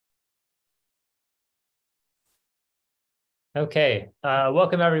Okay,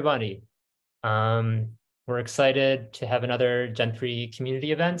 welcome everybody. We're excited to have another Gen3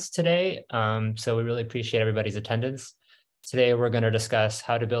 community events today. So we really appreciate everybody's attendance. Today, we're going to discuss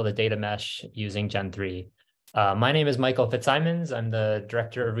how to build a data mesh using Gen3. My name is Michael Fitzsimons. I'm the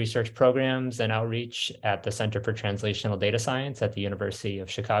Director of Research Programs and Outreach at the Center for Translational Data Science at the University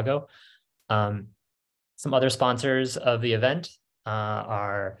of Chicago. Some other sponsors of the event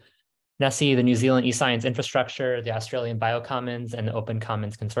are NESI, the New Zealand eScience Infrastructure, the Australian Biocommons, and the Open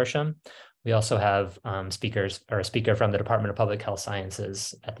Commons Consortium. We also have a speaker from the Department of Public Health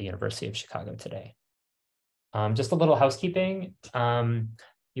Sciences at the University of Chicago today. Just a little housekeeping.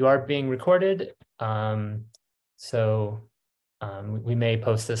 You are being recorded, so we may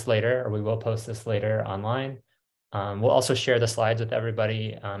post this later, or we will post this later online. We'll also share the slides with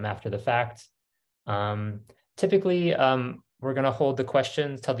everybody after the fact. Typically, we're going to hold the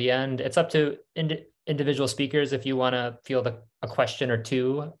questions till the end. It's up to individual speakers if you want to field a question or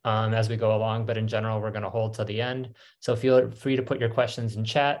two as we go along, but in general, we're going to hold till the end. So feel free to put your questions in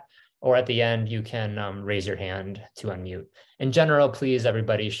chat, or at the end, you can raise your hand to unmute. In general, please,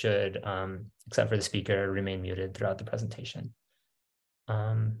 everybody should, except for the speaker, remain muted throughout the presentation.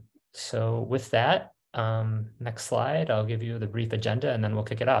 So with that, next slide, I'll give you the brief agenda and then we'll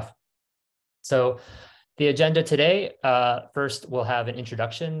kick it off. So the agenda today, first we'll have an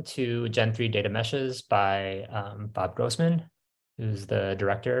introduction to Gen3 data meshes by Bob Grossman, who's the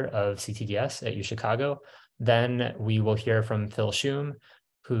director of CTDS at UChicago. Then we will hear from Phil Schum,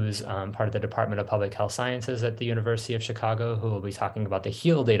 who's part of the Department of Public Health Sciences at the University of Chicago, who will be talking about the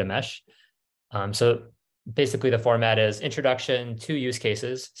HEAL data mesh. So basically the format is introduction to use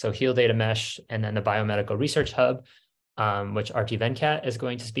cases, so HEAL data mesh, and then the Biomedical Research Hub, which Arti Venkat is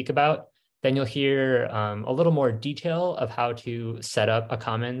going to speak about. Then you'll hear a little more detail of how to set up a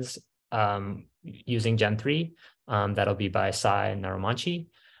commons using Gen3. That'll be by Sai and Naromanchi.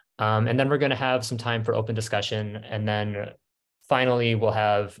 And then we're going to have some time for open discussion. And then finally, we'll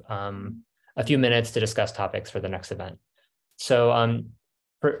have a few minutes to discuss topics for the next event. So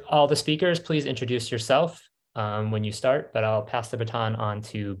for all the speakers, please introduce yourself when you start, but I'll pass the baton on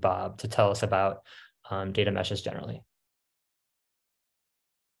to Bob to tell us about data meshes generally.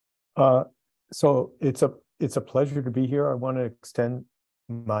 So it's a pleasure to be here. I want to extend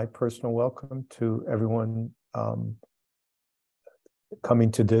my personal welcome to everyone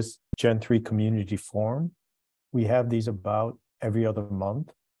coming to this Gen3 Community Forum. We have these about every other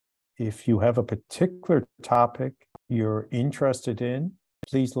month. If you have a particular topic you're interested in,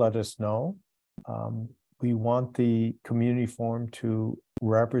 please let us know. We want the community forum to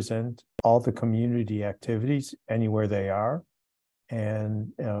represent all the community activities anywhere they are.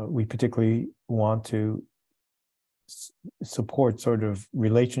 And we particularly want to support sort of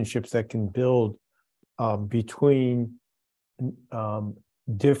relationships that can build between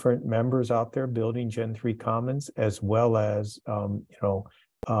different members out there building Gen3 Commons, as well as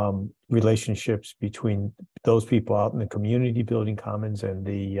relationships between those people out in the community building Commons and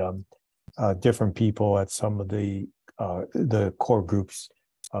the different people at some of the core groups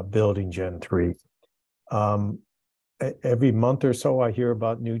building Gen3. Every month or so, I hear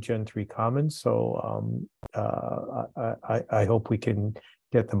about new Gen3 Commons, so I hope we can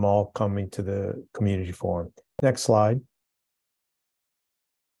get them all coming to the community forum. Next slide.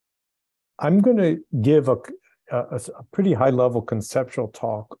 I'm going to give a pretty high-level conceptual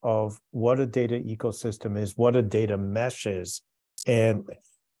talk of what a data ecosystem is, what a data mesh is, and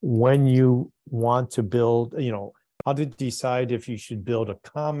when you want to build, how to decide if you should build a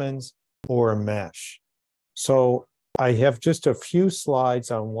commons or a mesh. So I have just a few slides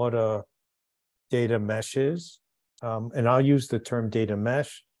on what a data mesh is, and I'll use the term data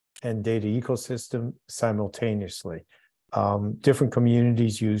mesh and data ecosystem simultaneously. Different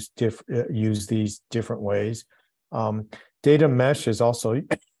communities use these different ways. Data mesh is also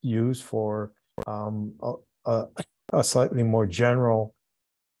used for a slightly more general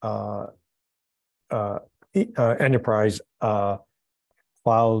enterprise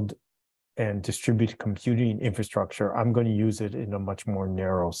cloud and distributed computing infrastructure. I'm going to use it in a much more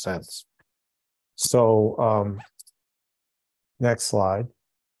narrow sense. So next slide.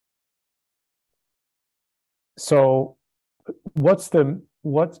 So what's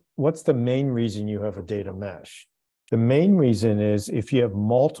the main reason you have a data mesh? The main reason is if you have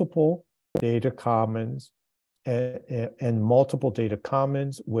multiple data commons and multiple data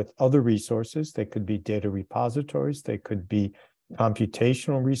commons with other resources, they could be data repositories, they could be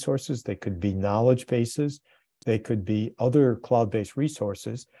computational resources, they could be knowledge bases, they could be other cloud-based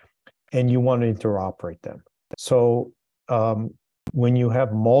resources, and you want to interoperate them. So When you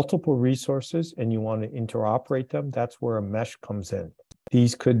have multiple resources and you want to interoperate them, that's where a mesh comes in.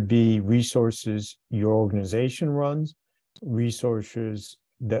 These could be resources your organization runs, resources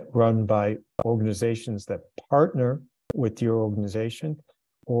that run by organizations that partner with your organization,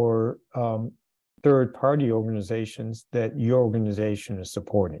 or third-party organizations that your organization is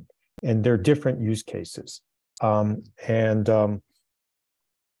supporting. And they're different use cases. We'll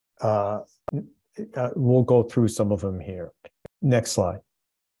go through some of them here. Next slide.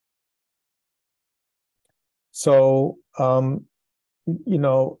 So, you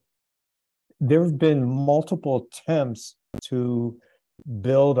know, there have been multiple attempts to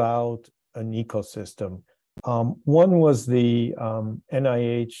build out an ecosystem. One was the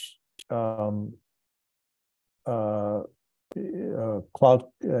NIH cloud,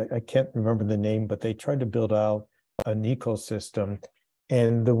 I can't remember the name, but they tried to build out an ecosystem.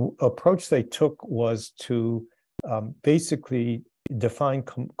 And the approach they took was to basically define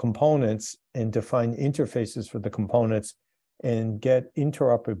components and define interfaces for the components and get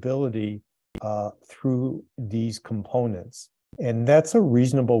interoperability through these components. And that's a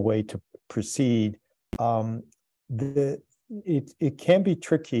reasonable way to proceed. It can be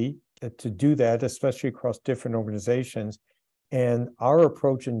tricky to do that, especially across different organizations. And our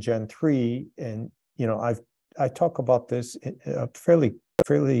approach in Gen3, and you know, I talk about this fairly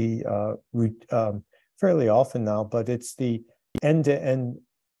often now, but it's the end-to-end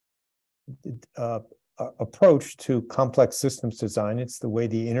approach to complex systems design. It's the way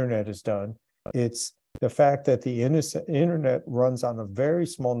the internet is done. It's the fact that the internet runs on a very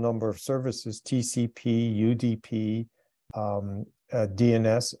small number of services, TCP, UDP,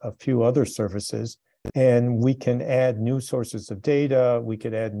 DNS, a few other services, and we can add new sources of data, we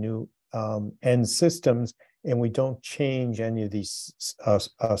could add new end systems, and we don't change any of these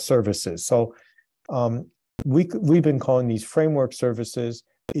services. So we've been calling these framework services.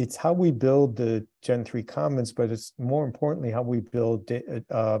 It's how we build the Gen3 Commons, but it's more importantly how we build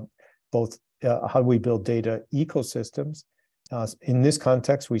how we build data ecosystems. In this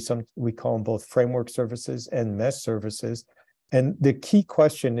context, we call them both framework services and mesh services. And the key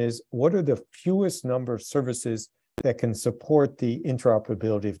question is, what are the fewest number of services that can support the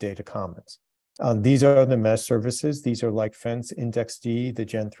interoperability of data commons? These are the mesh services. These are like Fence, IndexD, the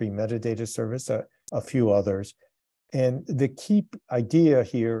Gen3 metadata service, a few others. And the key idea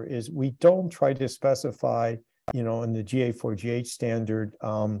here is we don't try to specify, you know, in the GA4GH standard,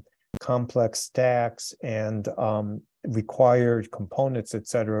 complex stacks and required components, et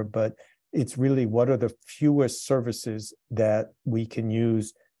cetera, but it's really what are the fewest services that we can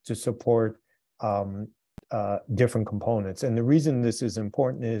use to support different components. And the reason this is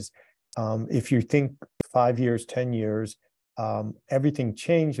important is if you think 5 years, 10 years, everything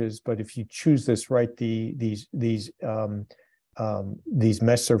changes. But if you choose this right, these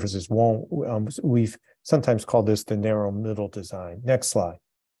mesh services won't. We've sometimes called this the narrow middle design. Next slide.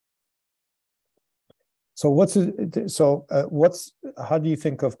 So how do you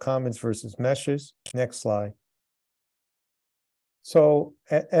think of commons versus meshes? Next slide. So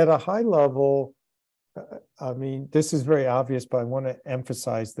at a high level, I mean, this is very obvious, but I want to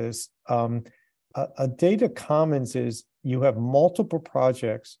emphasize this. A data commons is you have multiple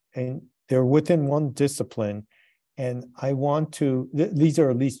projects and they're within one discipline. And I want to, these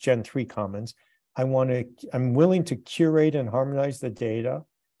are at least Gen3 commons. I'm willing to curate and harmonize the data,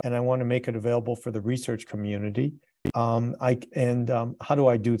 and I want to make it available for the research community. How do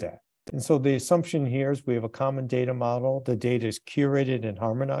I do that? And so the assumption here is we have a common data model. The data is curated and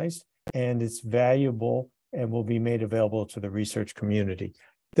harmonized, and it's valuable and will be made available to the research community.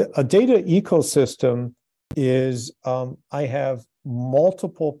 A data ecosystem is, I have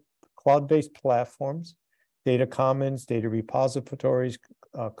multiple cloud-based platforms, data commons, data repositories,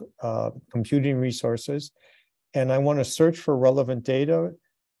 computing resources, and I want to search for relevant data,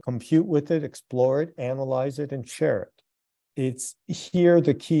 compute with it, explore it, analyze it, and share it. It's here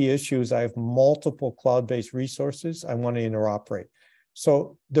the key issue is I have multiple cloud-based resources I want to interoperate.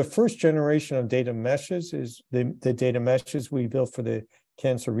 So the first generation of data meshes is the data meshes we built for the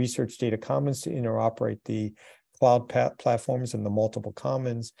Cancer Research Data Commons to interoperate the cloud platforms and the multiple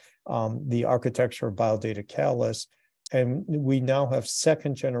commons, the architecture of Biodata Catalyst. And we now have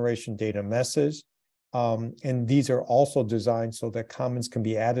second generation data meshes. And these are also designed so that commons can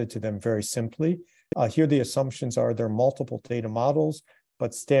be added to them very simply. Here the assumptions are there are multiple data models,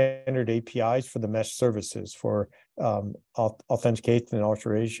 but standard APIs for the mesh services for authentication and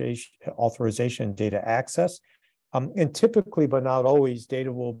authorization and data access. And typically, but not always,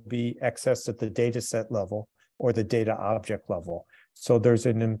 data will be accessed at the data set level or the data object level. So there's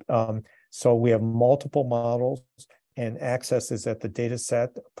so we have multiple models, and access is at the data set,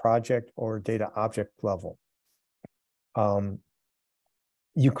 project, or data object level.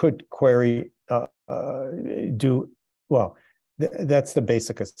 You could query, that's the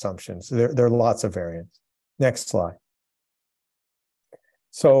basic assumptions. There are lots of variants. Next slide.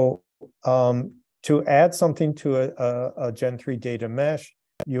 So to add something to a Gen3 data mesh,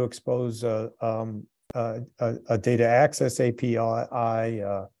 you expose a data access API,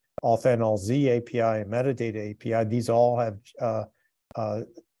 auth-NLZ API, and metadata API. These all have,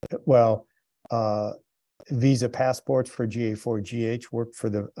 Visa passports for GA4GH work for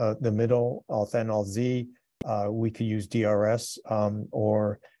the middle, auth-NLZ. We could use DRS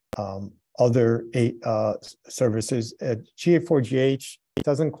or other services. GA4GH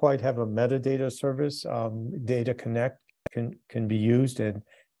doesn't quite have a metadata service. Data Connect can be used, and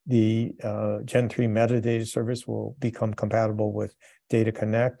the Gen3 metadata service will become compatible with Data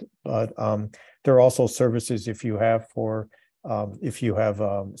Connect. But there are also services if you have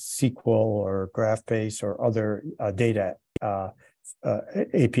SQL or GraphBase or other data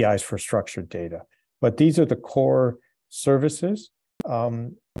APIs for structured data. But these are the core services,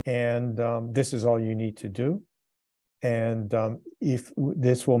 and this is all you need to do. And if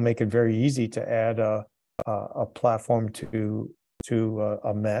this will make it very easy to add a platform to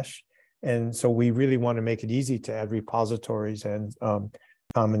a mesh. And so we really want to make it easy to add repositories and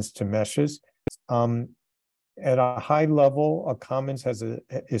commons to meshes. At a high level, a commons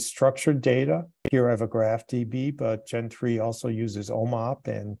is structured data. Here I have a GraphDB, but Gen3 also uses OMOP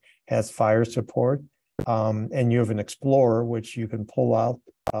and has FHIR support. And you have an Explorer, which you can pull out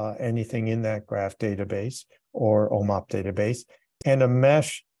anything in that graph database or OMOP database. And a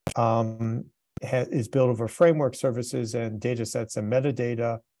mesh is built over framework services and data sets and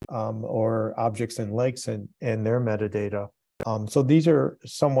metadata, or objects and lakes and their metadata. So these are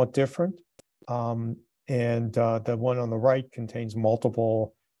somewhat different. And the one on the right contains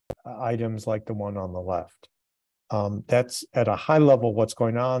multiple items like the one on the left. That's at a high level what's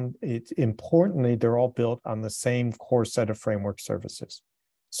going on. Importantly, they're all built on the same core set of framework services.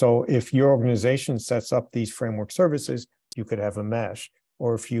 So if your organization sets up these framework services, you could have a mesh.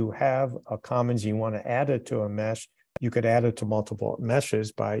 Or if you have a commons, you want to add it to a mesh, you could add it to multiple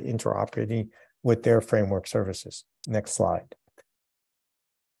meshes by interoperating with their framework services. Next slide.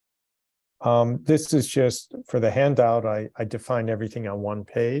 This is just for the handout. I define everything on one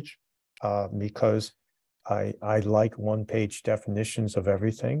page because I like one-page definitions of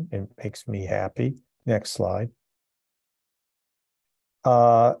everything. It makes me happy. Next slide.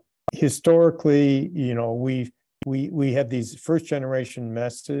 Historically, you know, we had these first generation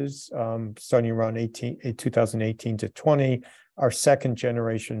meshes starting around 2018 to 20. Our second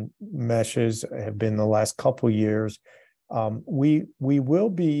generation meshes have been the last couple years. We will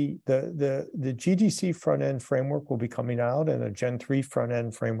be the GDC front end framework will be coming out, and a Gen3 front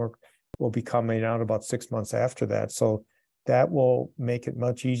end framework will be coming out about 6 months after that. So that will make it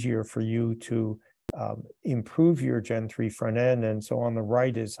much easier for you to improve your Gen3 front end. And so on the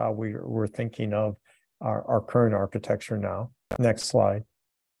right is how we're thinking of our current architecture now. Next slide.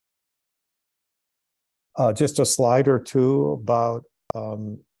 Just a slide or two about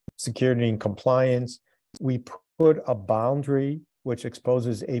security and compliance. We put a boundary which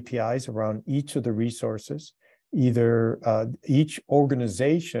exposes APIs around each of the resources. Either each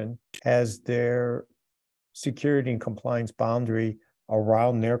organization has their security and compliance boundary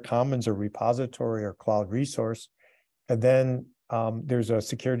around their commons or repository or cloud resource. And then there's a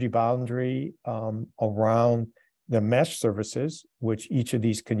security boundary around the mesh services, which each of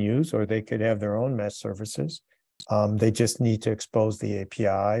these can use, or they could have their own mesh services. They just need to expose the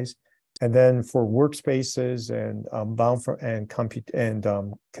APIs. And then for workspaces and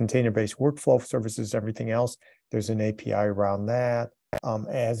container-based workflow services, everything else, there's an API around that,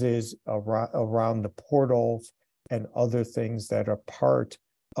 as is around the portals and other things that are part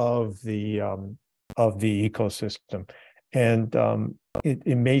of the ecosystem. And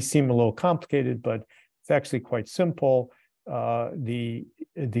it may seem a little complicated, but it's actually quite simple.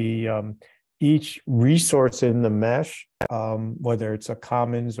 Each resource in the mesh, whether it's a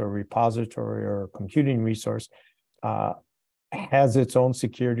commons or repository or a computing resource, has its own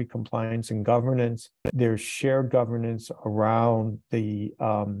security, compliance, and governance. There's shared governance around the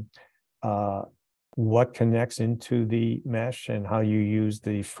what connects into the mesh and how you use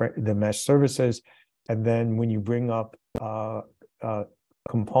the mesh services. And then when you bring up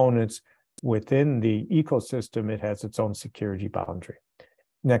components within the ecosystem, it has its own security boundary.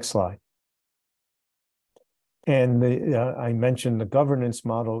 Next slide. And I mentioned the governance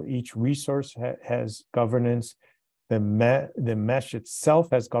model. Each resource has governance. The mesh itself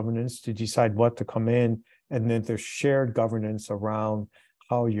has governance to decide what to come in and then there's shared governance around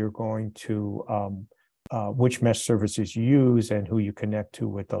how you're going to, which mesh services you use and who you connect to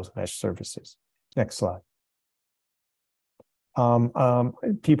with those mesh services. Next slide.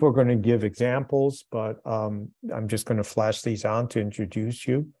 People are going to give examples, but I'm just going to flash these on to introduce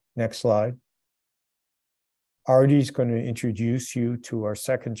you. Next slide. Artie's going to introduce you to our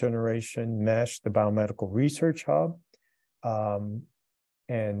second generation mesh, the Biomedical Research Hub. And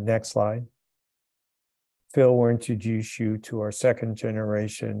next slide. Phil will introduce you to our second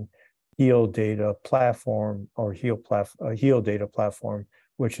generation HEAL data platform, or HEAL data platform,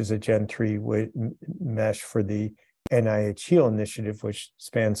 which is a Gen3 mesh for the NIH HEAL initiative, which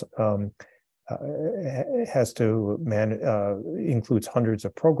spans includes hundreds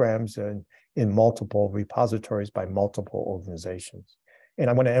of programs and in multiple repositories by multiple organizations. And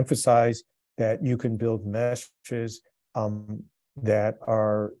I want to emphasize that you can build meshes that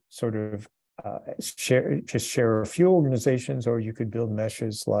are sort of share a few organizations, or you could build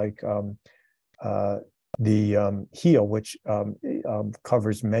meshes like the HEAL, which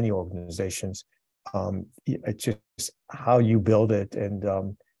covers many organizations. It's just how you build it,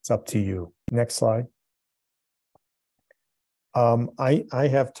 and it's up to you. Next slide. I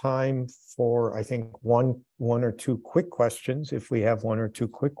have time for, I think, one or two quick questions, if we have one or two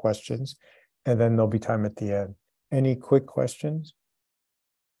quick questions, and then there'll be time at the end. Any quick questions?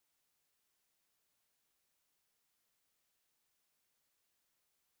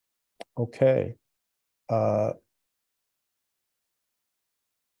 Okay.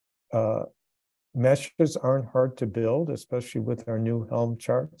 Meshes aren't hard to build, especially with our new Helm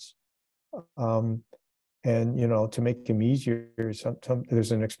charts. And, you know, to make them easier,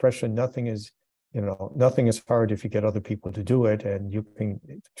 there's an expression, nothing is hard if you get other people to do it, and you can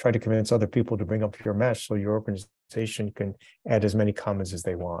try to convince other people to bring up your mesh so your organization can add as many comments as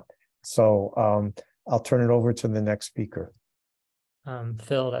they want. So I'll turn it over to the next speaker.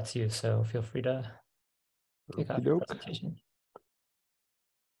 Phil, that's you, so feel free to kick off your presentation.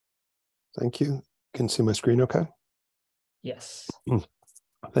 Thank you. Can you see my screen okay? Yes.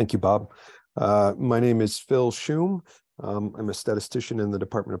 Thank you, Bob. My name is Phil Shum. I'm a statistician in the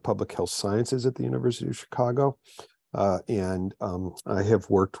Department of Public Health Sciences at the University of Chicago. And I have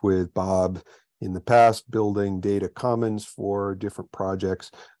worked with Bob in the past building data commons for different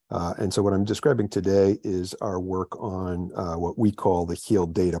projects. And so what I'm describing today is our work on what we call the HEAL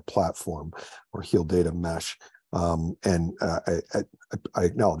data platform, or HEAL data mesh. And I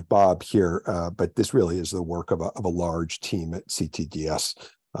acknowledge Bob here, but this really is the work of a large team at CTDS.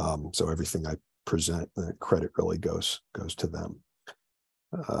 So everything I present, the credit really goes to them.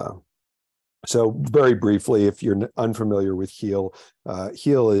 So very briefly, if you're unfamiliar with HEAL,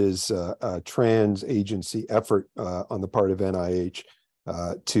 HEAL is a trans-agency effort on the part of NIH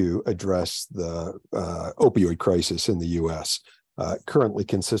to address the opioid crisis in the US. Currently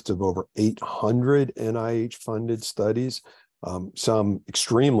consists of over 800 NIH-funded studies, some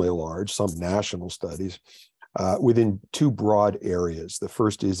extremely large, some national studies, within two broad areas. The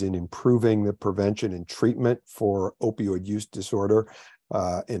first is in improving the prevention and treatment for opioid use disorder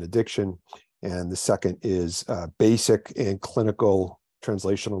and addiction. And the second is basic and clinical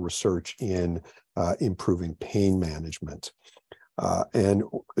translational research in improving pain management. And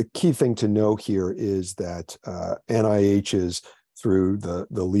the key thing to know here is that NIH is, through the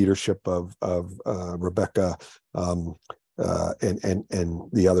leadership of Rebecca and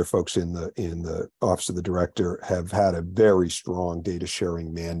the other folks in the Office of the Director, have had a very strong data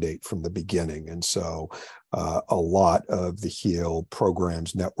sharing mandate from the beginning. And so a lot of the HEAL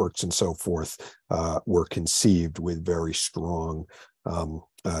programs, networks, and so forth were conceived with very strong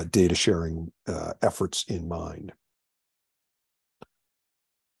data sharing efforts in mind.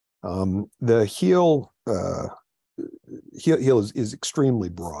 The HEAL is extremely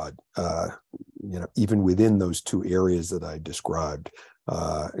broad, even within those two areas that I described.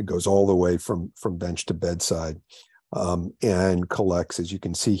 It goes all the way from bench to bedside, and collects, as you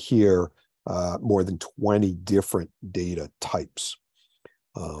can see here, more than 20 different data types.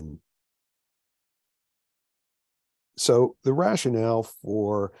 So the rationale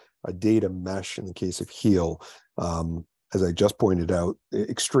for a data mesh in the case of HEAL, as I just pointed out,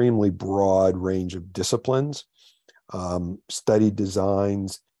 extremely broad range of disciplines, study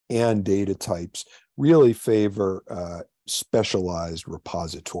designs, and data types really favor specialized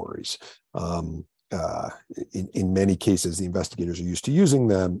repositories. in many cases, the investigators are used to using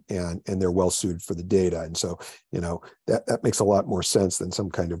them, and they're well suited for the data. And so, that makes a lot more sense than some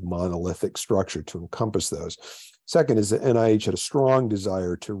kind of monolithic structure to encompass those. Second is that NIH had a strong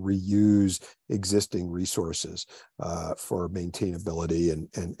desire to reuse existing resources for maintainability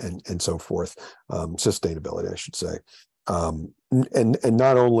and so forth, sustainability, I should say. And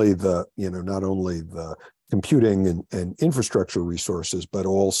not only the computing and infrastructure resources, but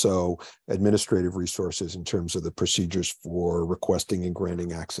also administrative resources in terms of the procedures for requesting and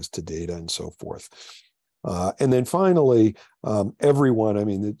granting access to data and so forth. And then finally,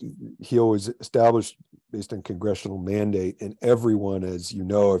 everyone, HEAL was established based on congressional mandate, and everyone, as you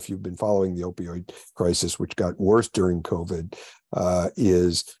know, if you've been following the opioid crisis, which got worse during COVID,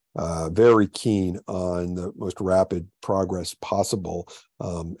 is very keen on the most rapid progress possible.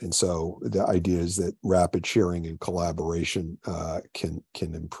 And so the idea is that rapid sharing and collaboration can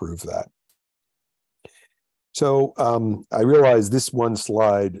improve that. So I realize this one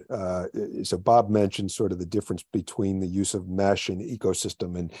slide, so Bob mentioned sort of the difference between the use of mesh and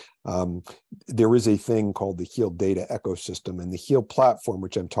ecosystem, and there is a thing called the HEAL data ecosystem, and the HEAL platform,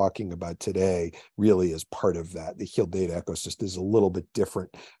 which I'm talking about today, really is part of that. The HEAL data ecosystem is a little bit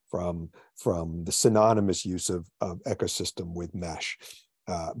different from the synonymous use of ecosystem with mesh.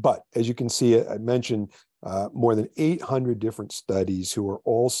 But as you can see, I mentioned more than 800 different studies who are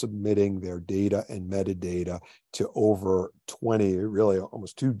all submitting their data and metadata to over 20, really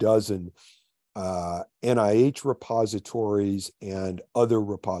almost 24 NIH repositories and other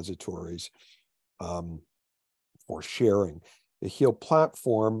repositories for sharing. The HEAL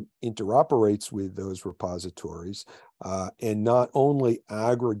platform interoperates with those repositories and not only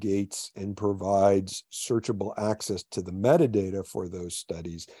aggregates and provides searchable access to the metadata for those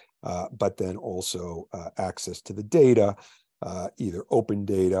studies, but then also access to the data, either open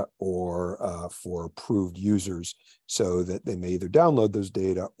data or for approved users, so that they may either download those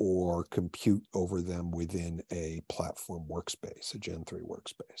data or compute over them within a platform workspace, a Gen3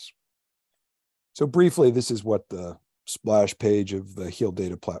 workspace. So briefly, this is what the splash page of the HEAL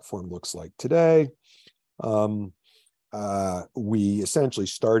data platform looks like today. We essentially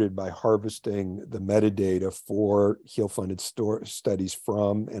started by harvesting the metadata for HEAL-funded studies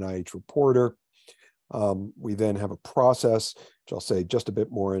from NIH Reporter. We then have a process, which I'll say just a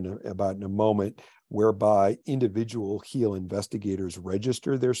bit more about in a moment, whereby individual HEAL investigators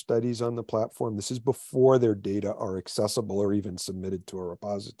register their studies on the platform. This is before their data are accessible or even submitted to a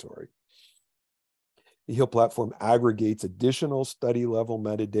repository. The HEAL platform aggregates additional study-level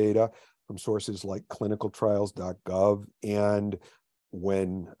metadata from sources like clinicaltrials.gov and,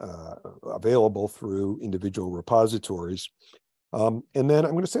 when available, through individual repositories. And then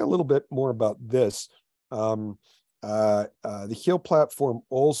I'm going to say a little bit more about this. The HEAL platform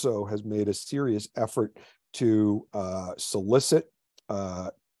also has made a serious effort to solicit,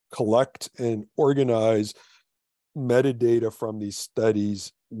 collect, and organize metadata from these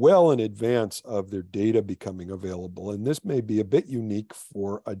studies well in advance of their data becoming available. And this may be a bit unique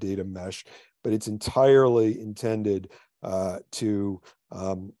for a data mesh, but it's entirely intended to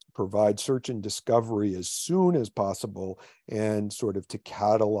provide search and discovery as soon as possible, and sort of to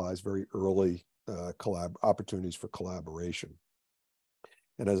catalyze very early opportunities for collaboration.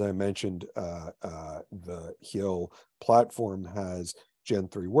 And as I mentioned, the HEAL platform has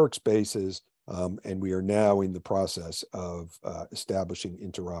Gen3 workspaces, and we are now in the process of establishing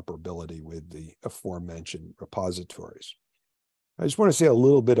interoperability with the aforementioned repositories. I just want to say a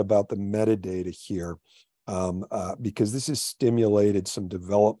little bit about the metadata here, because this has stimulated some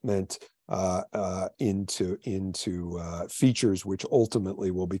development into features which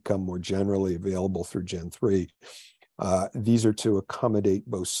ultimately will become more generally available through Gen3. These are to accommodate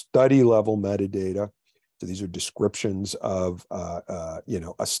both study-level metadata. So these are descriptions of a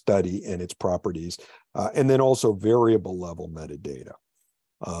study and its properties, and then also variable level metadata.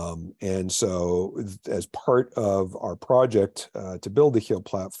 And so as part of our project to build the HEAL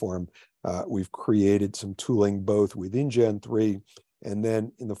platform, we've created some tooling both within Gen3 and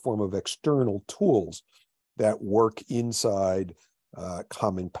then in the form of external tools that work inside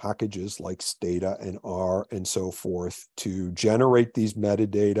common packages like Stata and R and so forth to generate these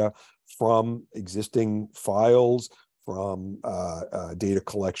metadata from existing files, from data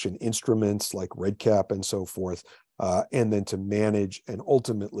collection instruments like REDCap and so forth, and then to manage and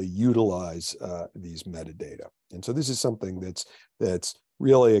ultimately utilize these metadata. And so this is something that's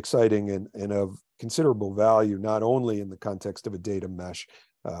really exciting and of considerable value, not only in the context of a data mesh,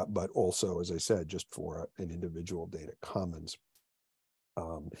 but also, as I said, just for an individual data commons.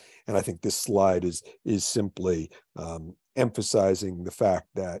 And I think this slide is simply emphasizing the fact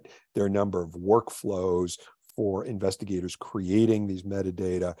that there are a number of workflows for investigators creating these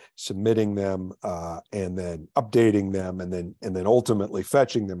metadata, submitting them, and then updating them, and then ultimately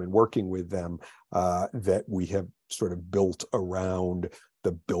fetching them and working with them, that we have sort of built around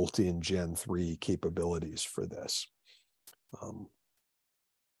the built-in Gen3 capabilities for this.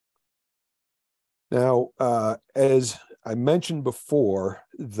 Now, as I mentioned before,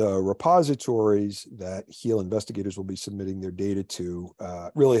 the repositories that HEAL investigators will be submitting their data to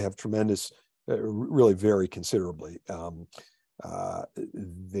really have tremendous, really vary considerably.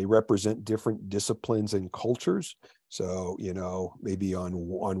 They represent different disciplines and cultures. So, you know, maybe on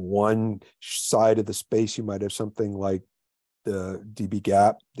one side of the space, you might have something like the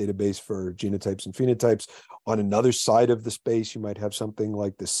dbGaP database for genotypes and phenotypes. On another side of the space, you might have something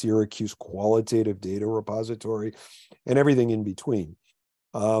like the Syracuse qualitative data repository, and everything in between.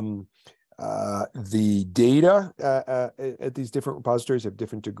 The data at these different repositories have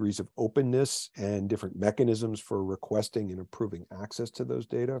different degrees of openness and different mechanisms for requesting and approving access to those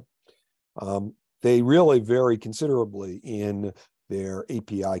data. They really vary considerably in their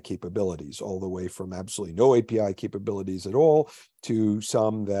API capabilities, all the way from absolutely no API capabilities at all to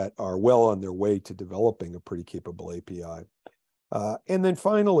some that are well on their way to developing a pretty capable API. And then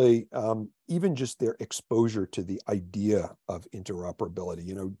finally, even just their exposure to the idea of interoperability.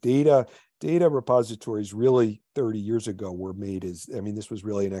 You know, data repositories really 30 years ago were made as, I mean, this was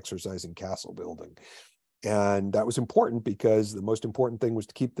really an exercise in castle building. And that was important because the most important thing was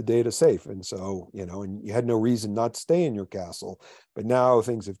to keep the data safe. And so, you know, and you had no reason not to stay in your castle. But now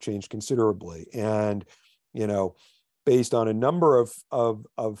things have changed considerably. And, you know, based on a number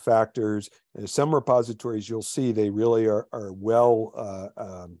of factors, some repositories you'll see they really are well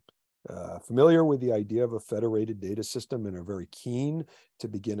familiar with the idea of a federated data system and are very keen to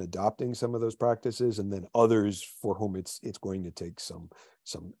begin adopting some of those practices, and then others for whom it's going to take some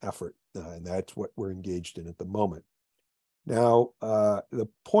effort, and that's what we're engaged in at the moment. Now, the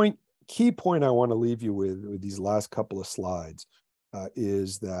key point I want to leave you with these last couple of slides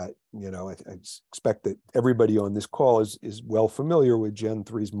is that, you know, I expect that everybody on this call is well familiar with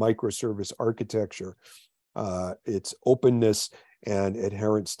Gen3's microservice architecture, its openness and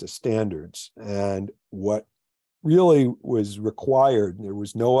adherence to standards. And what really was required, there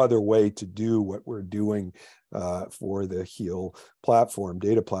was no other way to do what we're doing for the HEAL platform,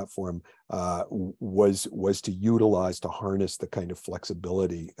 data platform, was to utilize, to harness the kind of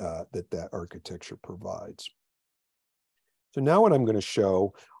flexibility that architecture provides. So now what I'm going to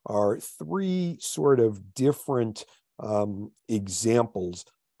show are three sort of different examples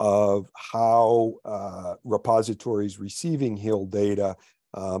of how repositories receiving HEAL data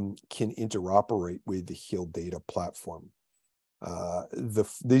can interoperate with the HEAL data platform.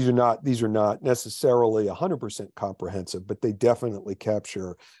 These are not necessarily 100% comprehensive, but they definitely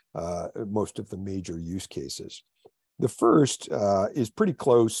capture most of the major use cases. The first is pretty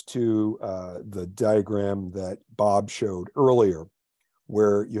close to the diagram that Bob showed earlier,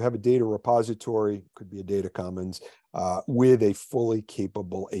 where you have a data repository, could be a data commons, with a fully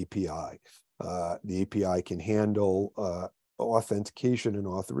capable API. The API can handle authentication and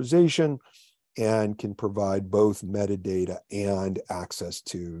authorization, and can provide both metadata and access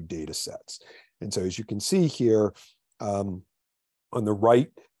to data sets. And so as you can see here, on the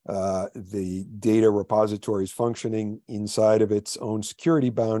right, the data repository is functioning inside of its own security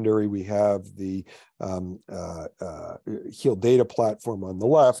boundary. We have the HEAL data platform on the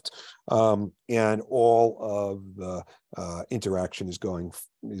left, and all of the interaction is going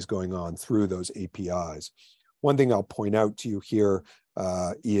on through those APIs. One thing I'll point out to you here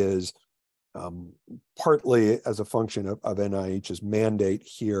is partly as a function of NIH's mandate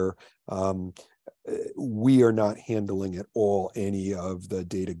here, we are not handling at all any of the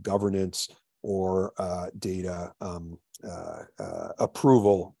data governance or data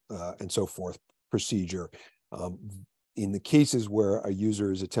approval and so forth procedure. In the cases where a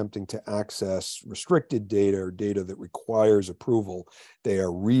user is attempting to access restricted data or data that requires approval, they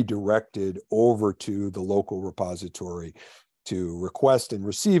are redirected over to the local repository to request and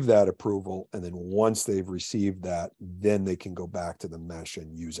receive that approval. And then once they've received that, then they can go back to the mesh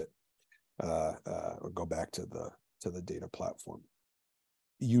and use it, or go back to the data platform.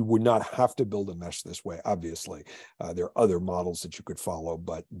 You would not have to build a mesh this way, obviously. There are other models that you could follow,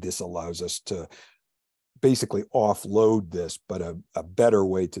 but this allows us to basically offload this. But a better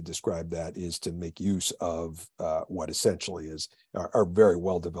way to describe that is to make use of what essentially are very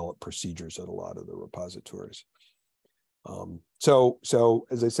well-developed procedures at a lot of the repositories. So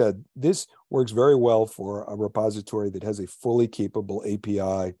as I said, this works very well for a repository that has a fully capable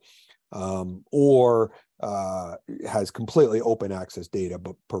API, or has completely open access data,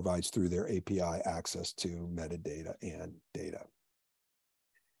 but provides through their API access to metadata and data.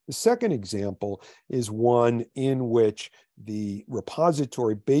 The second example is one in which the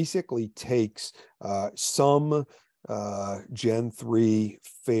repository basically takes some Gen3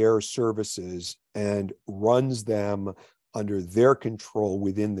 FAIR services and runs them under their control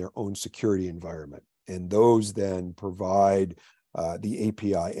within their own security environment. And those then provide the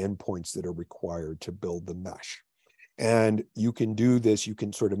API endpoints that are required to build the mesh. And you can do this, you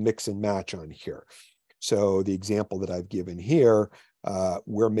can sort of mix and match on here. So the example that I've given here,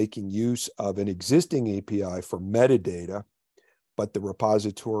 we're making use of an existing API for metadata, but the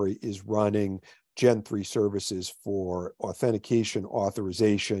repository is running Gen3 services for authentication,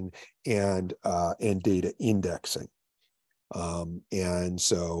 authorization, and data indexing. And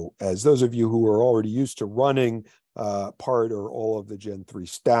so as those of you who are already used to running part or all of the Gen3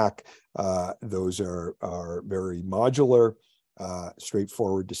 stack, those are very modular,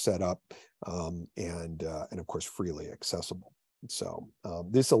 straightforward to set up, and of course freely accessible. So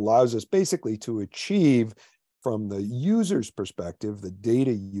this allows us basically to achieve, from the user's perspective, the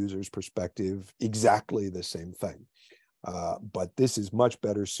data user's perspective, exactly the same thing. But this is much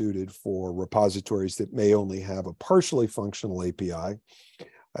better suited for repositories that may only have a partially functional API,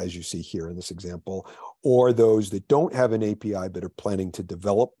 as you see here in this example, or those that don't have an API but are planning to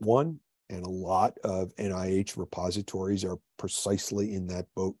develop one. And a lot of NIH repositories are precisely in that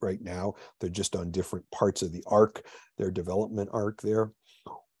boat right now. They're just on different parts of the arc, their development arc there.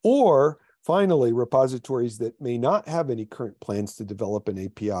 Or finally, repositories that may not have any current plans to develop an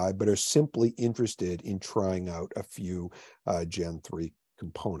API, but are simply interested in trying out a few Gen3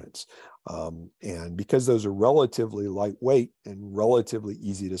 components. And because those are relatively lightweight and relatively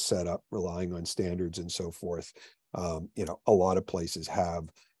easy to set up, relying on standards and so forth, you know, a lot of places have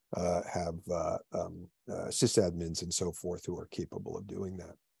sysadmins and so forth who are capable of doing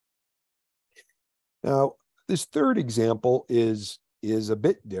that. Now, this third example is a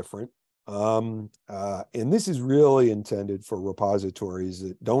bit different. And this is really intended for repositories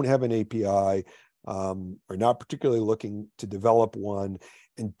that don't have an API, are not particularly looking to develop one,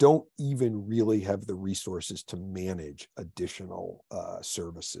 and don't even really have the resources to manage additional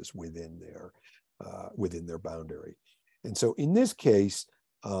services within their boundary. And so in this case,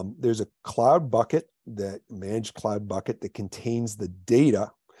 there's a cloud bucket, that managed cloud bucket, that contains the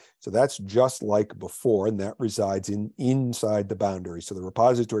data. So that's just like before, and that resides inside the boundary. So the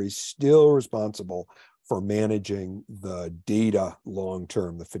repository is still responsible for managing the data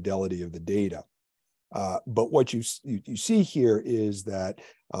long-term, the fidelity of the data. But what you see here is that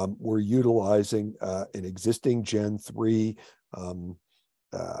we're utilizing an existing Gen3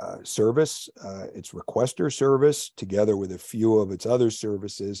 service, its requester service, together with a few of its other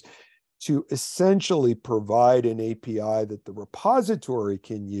services, to essentially provide an API that the repository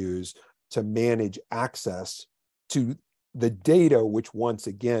can use to manage access to the data, which once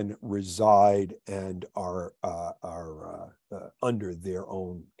again reside and are under their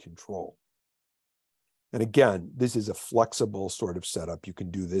own control. And again, this is a flexible sort of setup. You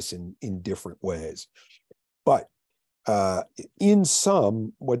can do this in different ways. But in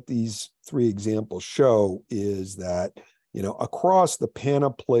sum, what these three examples show is that, you know, across the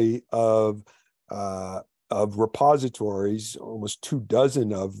panoply of repositories, almost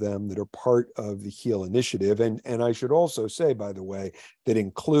 24 of them that are part of the HEAL initiative, and I should also say, by the way, that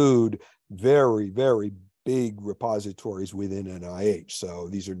include very, very big repositories within NIH. So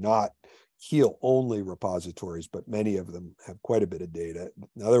these are not HEAL-only repositories, but many of them have quite a bit of data.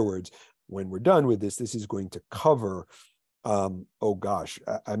 In other words, when we're done with this, this is going to cover, oh gosh,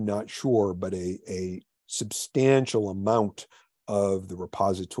 I'm not sure, but a substantial amount of the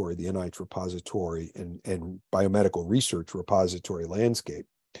repository, the NIH repository and biomedical research repository landscape.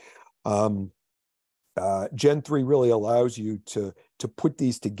 Gen3 really allows you to put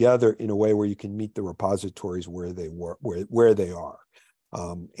these together in a way where you can meet the repositories where they are.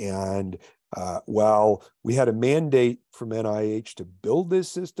 While we had a mandate from NIH to build this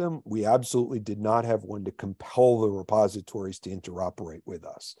system, we absolutely did not have one to compel the repositories to interoperate with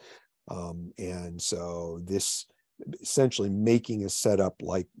us. And so this, essentially making a setup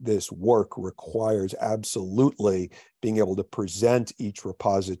like this work, requires absolutely being able to present each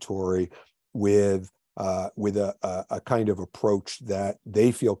repository with a kind of approach that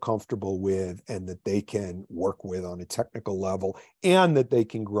they feel comfortable with and that they can work with on a technical level, and that they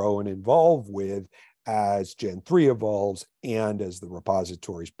can grow and evolve with as Gen3 evolves and as the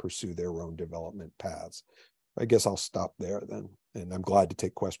repositories pursue their own development paths. I guess I'll stop there then, and I'm glad to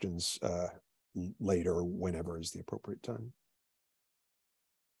take questions later, whenever is the appropriate time.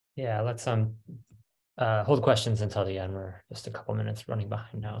 Yeah, let's hold questions until the end. We're just a couple minutes running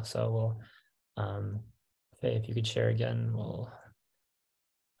behind now. So we'll, Faye, if you could share again, we'll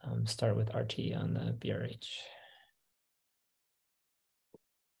start with RT on the BRH.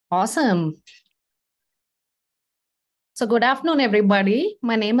 Awesome. So good afternoon, everybody.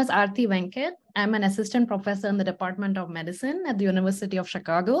 My name is Aarti Venkat. I'm an assistant professor in the Department of Medicine at the University of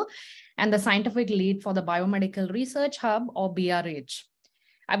Chicago and the scientific lead for the Biomedical Research Hub, or BRH.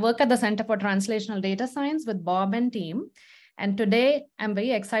 I work at the Center for Translational Data Science with Bob and team. And today, I'm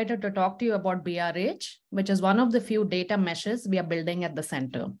very excited to talk to you about BRH, which is one of the few data meshes we are building at the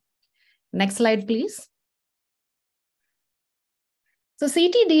center. Next slide, please. So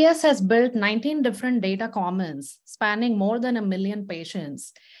CTDS has built 19 different data commons spanning more than 1 million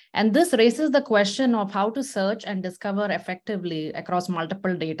patients. And this raises the question of how to search and discover effectively across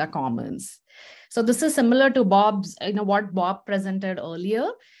multiple data commons. So this is similar to Bob's, what Bob presented earlier.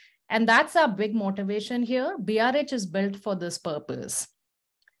 And that's our big motivation here. BRH is built for this purpose.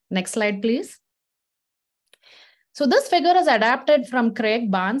 Next slide, please. So this figure is adapted from Craig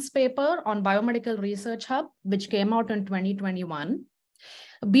Barnes' paper on Biomedical Research Hub, which came out in 2021.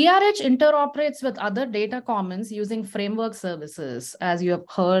 BRH interoperates with other data commons using framework services, as you have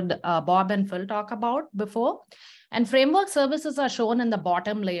heard Bob and Phil talk about before. And framework services are shown in the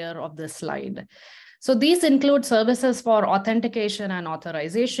bottom layer of this slide. So these include services for authentication and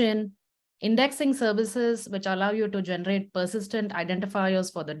authorization, indexing services, which allow you to generate persistent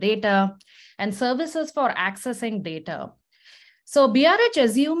identifiers for the data, and services for accessing data. So BRH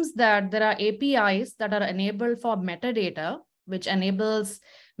assumes that there are APIs that are enabled for metadata, which enables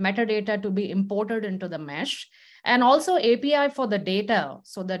metadata to be imported into the mesh, and also API for the data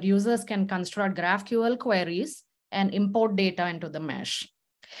so that users can construct GraphQL queries and import data into the mesh.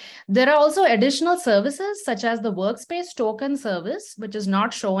 There are also additional services such as the workspace token service, which is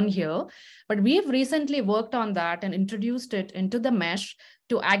not shown here, but we've recently worked on that and introduced it into the mesh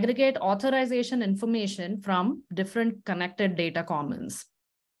to aggregate authorization information from different connected data commons.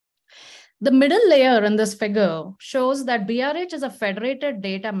 The middle layer in this figure shows that BRH is a federated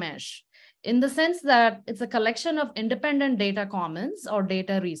data mesh in the sense that it's a collection of independent data commons or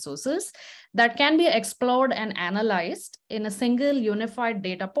data resources that can be explored and analyzed in a single unified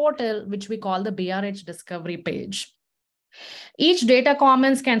data portal, which we call the BRH discovery page. Each data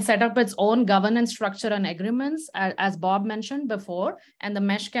commons can set up its own governance structure and agreements, as Bob mentioned before, and the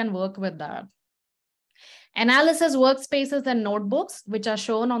mesh can work with that. Analysis workspaces and notebooks, which are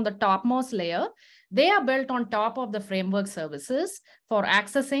shown on the topmost layer, they are built on top of the framework services for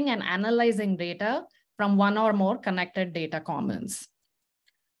accessing and analyzing data from one or more connected data commons.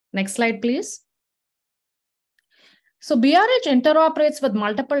 Next slide, please. So BRH interoperates with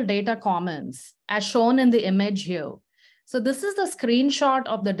multiple data commons, as shown in the image here. So this is the screenshot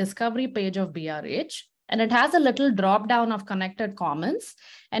of the discovery page of BRH. And it has a little drop down of connected commons.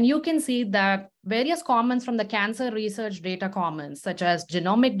 And you can see that various commons from the cancer research data commons, such as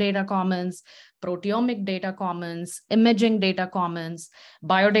genomic data commons, proteomic data commons, imaging data commons,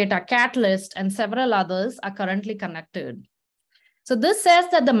 biodata catalyst, and several others are currently connected. So this says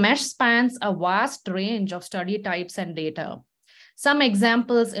that the mesh spans a vast range of study types and data. Some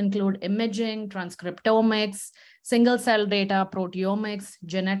examples include imaging, transcriptomics, single cell data, proteomics,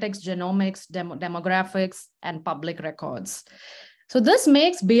 genetics, genomics, demographics, and public records. So this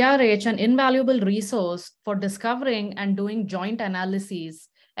makes BRH an invaluable resource for discovering and doing joint analyses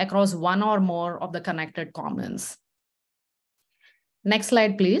across one or more of the connected commons. Next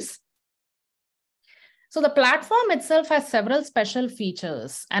slide, please. So the platform itself has several special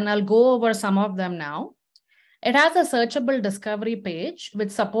features, and I'll go over some of them now. It has a searchable discovery page,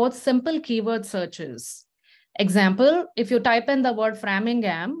 which supports simple keyword searches. Example, if you type in the word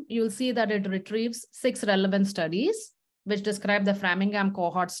Framingham, you'll see that it retrieves 6 relevant studies, which describe the Framingham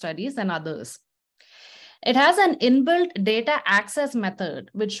cohort studies and others. It has an inbuilt data access method,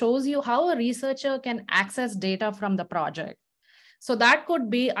 which shows you how a researcher can access data from the project. So that could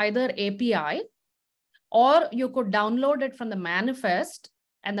be either API, or you could download it from the manifest,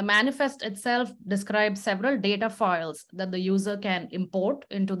 and the manifest itself describes several data files that the user can import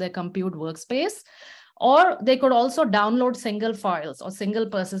into their compute workspace. Or they could also download single files or single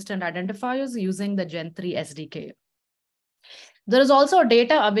persistent identifiers using the Gen3 SDK. There is also a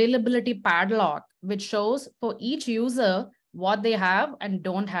data availability padlock, which shows for each user what they have and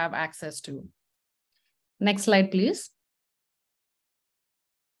don't have access to. Next slide, please.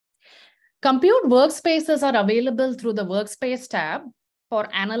 Compute workspaces are available through the Workspace tab for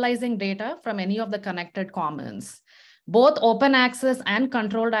analyzing data from any of the connected commons. Both open access and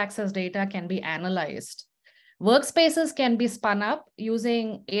controlled access data can be analyzed. Workspaces can be spun up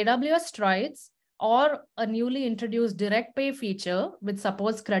using AWS Strides or a newly introduced direct pay feature which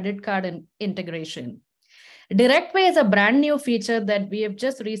supports credit card integration. Direct pay is a brand new feature that we have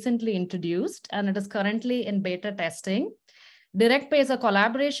just recently introduced, and it is currently in beta testing. Direct pay is a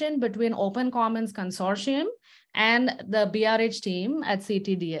collaboration between Open Commons Consortium and the BRH team at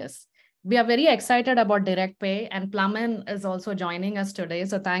CTDS. We are very excited about direct pay, and Plamen is also joining us today.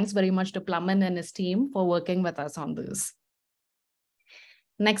 So thanks very much to Plamen and his team for working with us on this.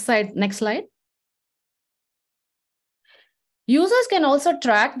 Next slide. Users can also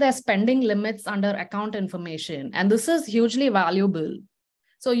track their spending limits under account information, and this is hugely valuable.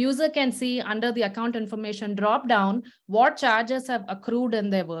 So user can see under the account information dropdown what charges have accrued in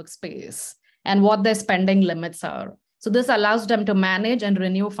their workspace and what their spending limits are. So this allows them to manage and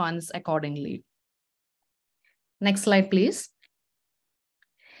renew funds accordingly. Next slide, please.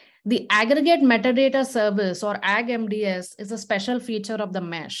 The aggregate metadata service, or AgMDS, is a special feature of the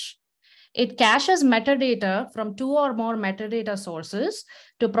mesh. It caches metadata from 2 or more metadata sources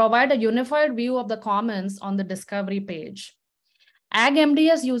to provide a unified view of the commons on the discovery page.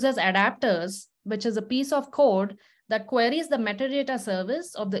 AgMDS uses adapters, which is a piece of code that queries the metadata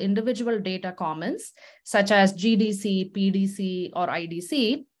service of the individual data commons, such as GDC, PDC, or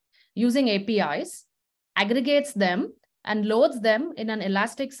IDC, using APIs, aggregates them, and loads them in an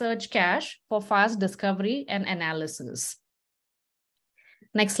Elasticsearch cache for fast discovery and analysis.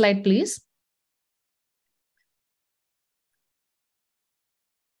 Next slide, please.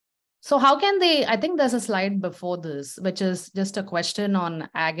 So how can they, I think there's a slide before this, which is just a question on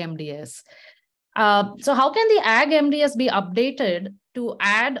AgMDS. So how can the AgMDS be updated to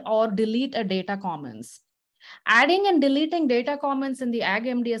add or delete a data commons? Adding and deleting data commons in the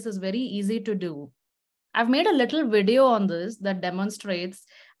AgMDS is very easy to do. I've made a little video on this that demonstrates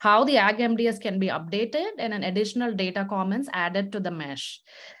how the AgMDS can be updated and an additional data commons added to the mesh.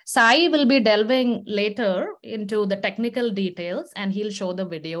 Sai will be delving later into the technical details, and he'll show the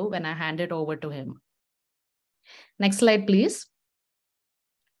video when I hand it over to him. Next slide, please.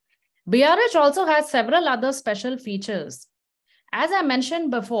 BRH also has several other special features. As I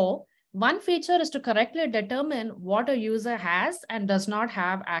mentioned before, one feature is to correctly determine what a user has and does not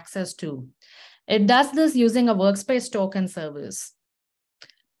have access to. It does this using a workspace token service.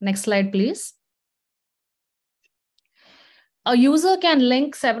 Next slide, please. A user can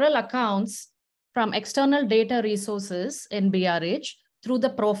link several accounts from external data resources in BRH through the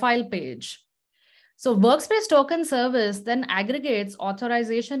profile page. So workspace token service then aggregates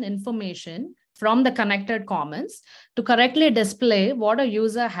authorization information from the connected commons to correctly display what a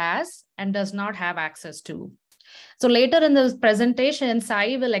user has and does not have access to. So later in this presentation,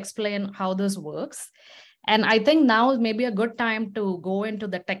 Sai will explain how this works. And I think now is maybe a good time to go into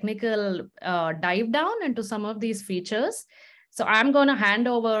the technical dive down into some of these features. So I'm going to hand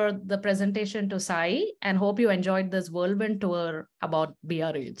over the presentation to Sai and hope you enjoyed this whirlwind tour about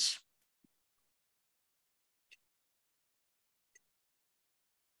BRH.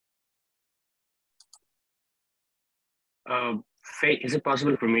 Faye, is it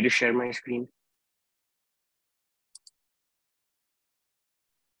possible for me to share my screen?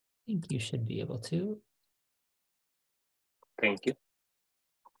 I think you should be able to. Thank you.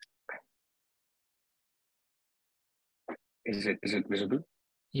 Is it visible?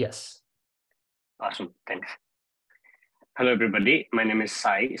 Yes. Awesome, thanks. Hello, everybody. My name is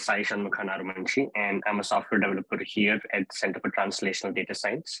Sai Shanmukha, and I'm a software developer here at Center for Translational Data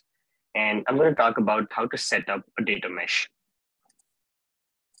Science. And I'm going to talk about how to set up a data mesh.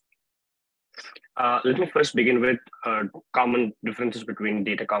 Let me first begin with common differences between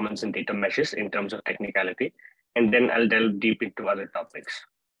data commons and data meshes in terms of technicality, and then I'll delve deep into other topics.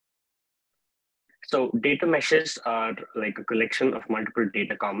 So data meshes are like a collection of multiple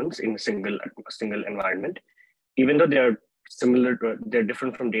data commons in a single environment. Even though they're similar, they're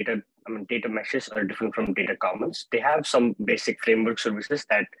different from data. I mean, data meshes are different from data commons. They have some basic framework services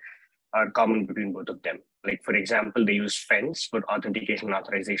that are common between both of them. Like, for example, they use Fence for authentication and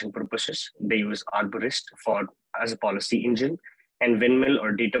authorization purposes. They use Arborist as a policy engine, and Windmill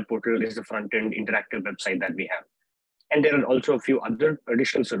or Data Portal is the front-end interactive website that we have. And there are also a few other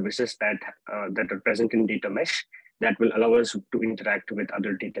additional services that are present in data mesh that will allow us to interact with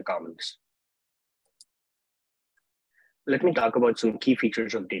other data commons. Let me talk about some key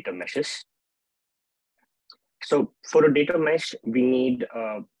features of data meshes. So for a data mesh, we need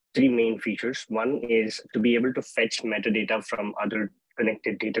 3 main features. One is to be able to fetch metadata from other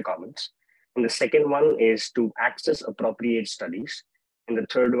connected data commons. And the second one is to access appropriate studies. And the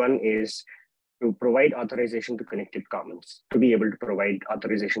third one is to provide authorization to connected commons, to be able to provide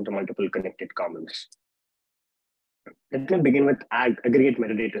authorization to multiple connected commons. Let me begin with aggregate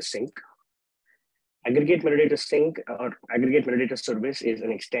metadata sync. Aggregate metadata sync or aggregate metadata service is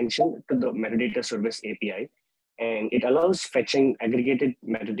an extension to the metadata service API, and it allows fetching aggregated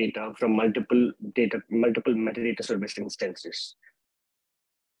metadata from multiple metadata service instances.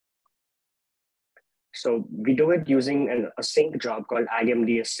 So we do it using a sync job called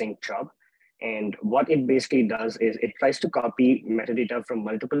agmds sync job. And what it basically does is it tries to copy metadata from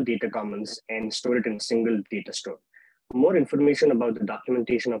multiple data commons and store it in a single data store. More information about the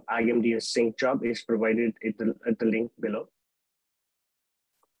documentation of agmds sync job is provided at the link below.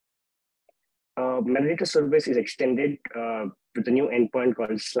 Metadata service is extended with a new endpoint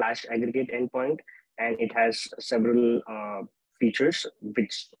called /aggregate endpoint, and it has several features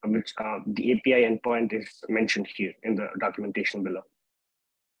which the API endpoint is mentioned here in the documentation below.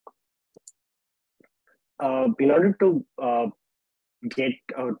 In order to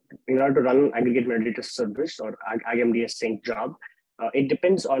run aggregate metadata service or agmds sync job, it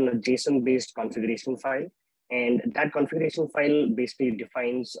depends on a JSON-based configuration file. And that configuration file basically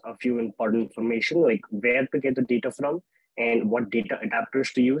defines a few important information, like where to get the data from and what data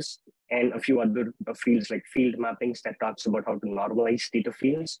adapters to use, and a few other fields like field mappings that talks about how to normalize data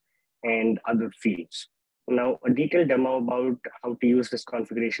fields and other fields. Now, a detailed demo about how to use this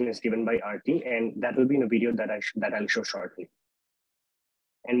configuration is given by RT, and that will be in a video that I'll show shortly.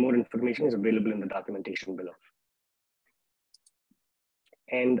 And more information is available in the documentation below.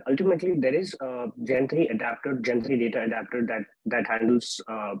 And ultimately, there is a Gen3 adapter, Gen3 data adapter that handles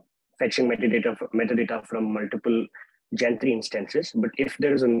fetching metadata from multiple Gen3 instances. But if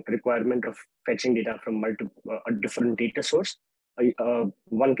there is a requirement of fetching data from a different data source,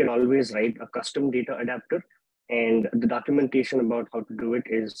 one can always write a custom data adapter. And the documentation about how to do it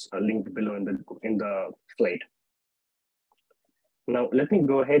is linked below in the slide. Now, let me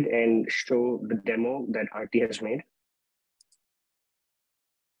go ahead and show the demo that RT has made.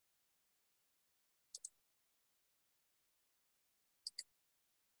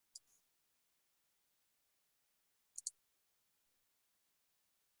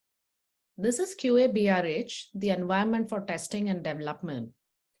 This is QA/BRH, the environment for testing and development.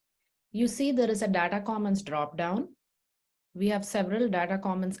 You see there is a data commons dropdown. We have several data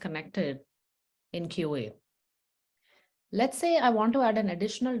commons connected in QA. Let's say I want to add an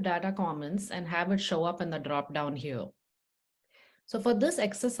additional data commons and have it show up in the dropdown here. So for this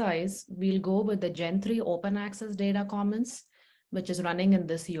exercise, we'll go with the Gen3 open access data commons, which is running in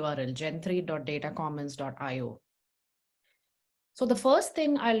this URL, gen3.datacommons.io. So the first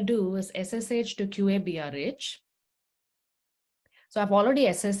thing I'll do is SSH to QA/BRH. So I've already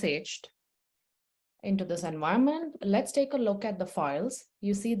SSH'd into this environment. Let's take a look at the files.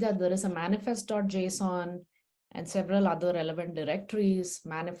 You see that there is a manifest.json and several other relevant directories,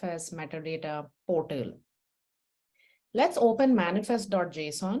 manifest, metadata, portal. Let's open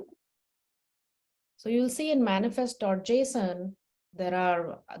manifest.json. So you'll see in manifest.json, there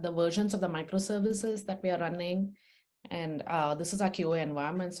are the versions of the microservices that we are running. And this is our QA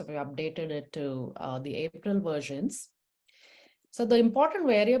environment, so we updated it to the April versions. So the important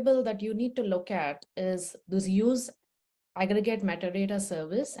variable that you need to look at is this use aggregate metadata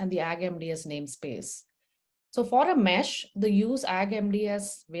service and the agmds namespace. So for a mesh, the use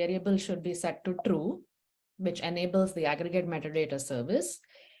agmds variable should be set to true, which enables the aggregate metadata service.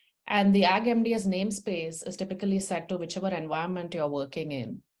 And the agmds namespace is typically set to whichever environment you're working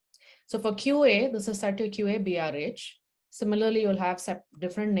in. So for QA, this is set to QA/BRH. Similarly, you'll have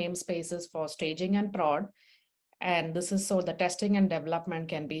different namespaces for staging and prod. And this is so the testing and development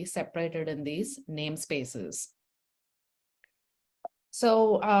can be separated in these namespaces.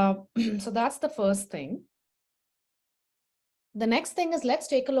 So, so that's the first thing. The next thing is, let's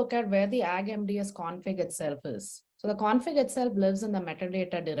take a look at where the agmds config itself is. So the config itself lives in the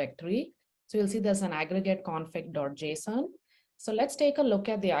metadata directory. So you'll see there's an aggregate config.json. So let's take a look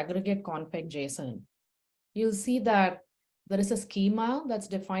at the aggregate config.json. You'll see that there is a schema that's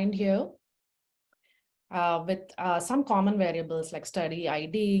defined here with some common variables like study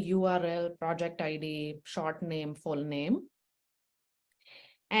ID, URL, project ID, short name, full name.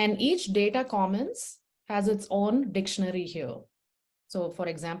 And each data commons has its own dictionary here. So for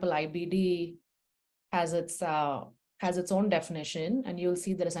example, IBD has its own definition, and you'll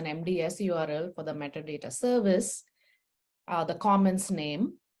see there is an MDS URL for the metadata service, the commons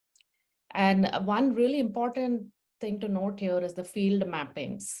name. And one really important thing to note here is the field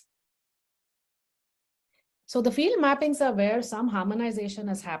mappings. So the field mappings are where some harmonization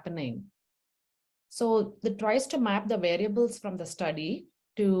is happening. So it tries to map the variables from the study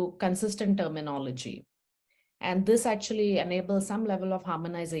to consistent terminology. And this actually enables some level of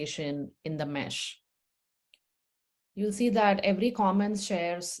harmonization in the mesh. You'll see that every comment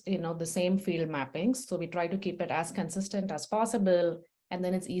shares, the same field mappings. So we try to keep it as consistent as possible. And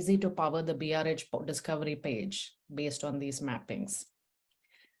then it's easy to power the BRH discovery page based on these mappings.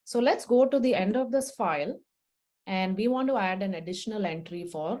 So let's go to the end of this file. And we want to add an additional entry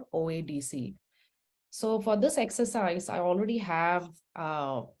for OADC. So for this exercise, I already have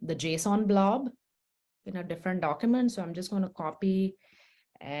the JSON blob in a different document. So I'm just going to copy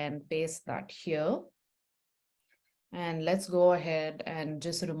and paste that here. And let's go ahead and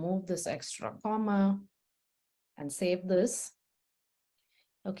just remove this extra comma and save this.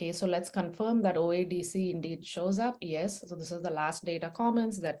 Okay, so let's confirm that OADC indeed shows up. Yes, so this is the last data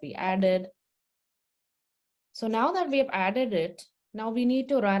commons that we added. So now that we have added it, now we need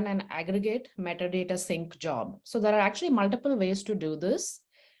to run an aggregate metadata sync job. So there are actually multiple ways to do this.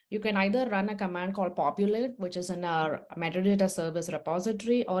 You can either run a command called populate, which is in our metadata service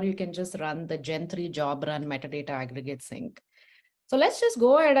repository, or you can just run the Gen3 job run metadata aggregate sync. So let's just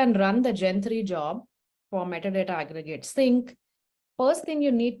go ahead and run the Gen3 job for metadata aggregate sync. First thing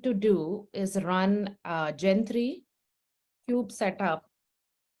you need to do is run Gen3 cube setup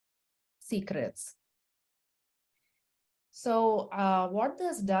secrets. So what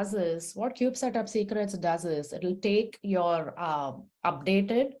this does is, what Cube Setup Secrets does is, it'll take your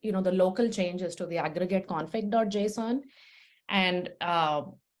updated, the local changes to the aggregate config.json, and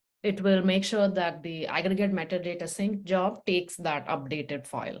it will make sure that the aggregate metadata sync job takes that updated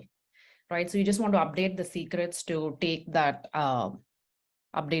file, right? So you just want to update the secrets to take that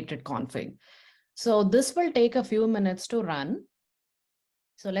updated config. So this will take a few minutes to run.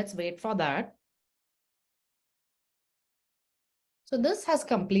 So let's wait for that. So this has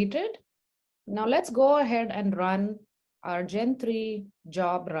completed. Now let's go ahead and run our Gen3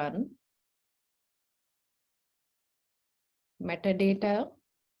 job run metadata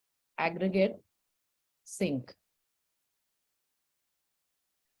aggregate sync.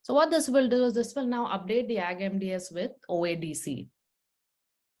 So what this will do is this will now update the AgMDS with OADC.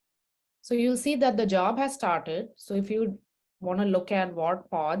 So you'll see that the job has started. So if you want to look at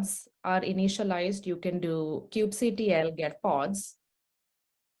what pods are initialized, you can do kubectl get pods.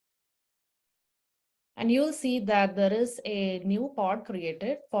 And you'll see that there is a new pod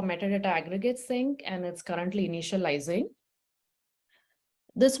created for metadata aggregate sync, and it's currently initializing.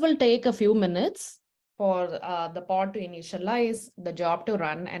 This will take a few minutes for the pod to initialize, the job to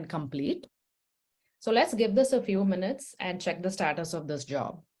run and complete. So let's give this a few minutes and check the status of this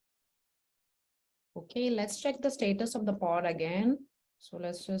job. Okay, let's check the status of the pod again. So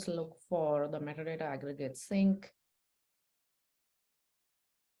let's just look for the metadata aggregate sync.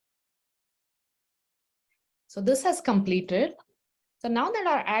 So this has completed. So now that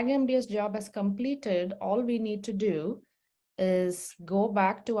our AgMDS job has completed, all we need to do is go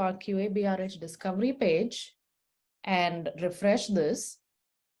back to our QA/BRH discovery page and refresh this.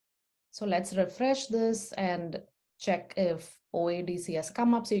 So let's refresh this and check if OADC has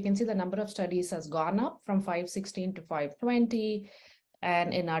come up. So you can see the number of studies has gone up from 516 to 520.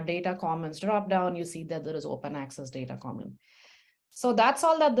 And in our data commons dropdown, you see that there is open access data common. So that's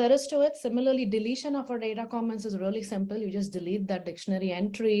all that there is to it. Similarly, deletion of our data commons is really simple. You just delete that dictionary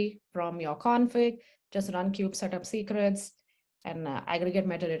entry from your config, just run cube setup secrets and aggregate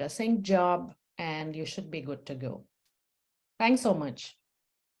metadata sync job, and you should be good to go. Thanks so much.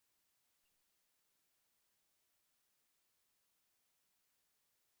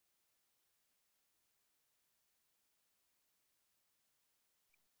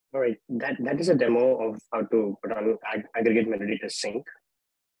 All right, that is a demo of how to run aggregate metadata sync.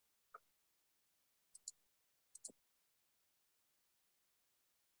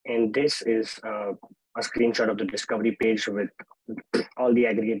 And this is a screenshot of the discovery page with all the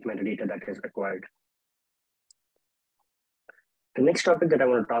aggregate metadata that is required. The next topic that I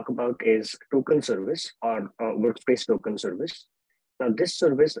want to talk about is token service or workspace token service. Now, this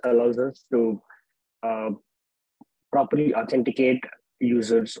service allows us to properly authenticate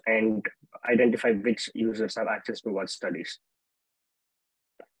users and identify which users have access to what studies.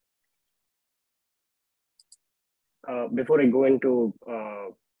 Before I go into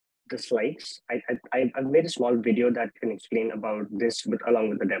the slides, I've made a small video that can explain about this along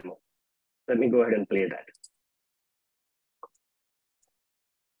with the demo. Let me go ahead and play that.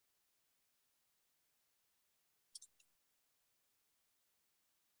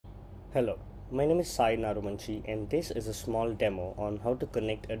 Hello, my name is Sai Narumanchi, and this is a small demo on how to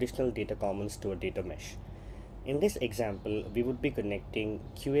connect additional data commons to a data mesh. In this example, we would be connecting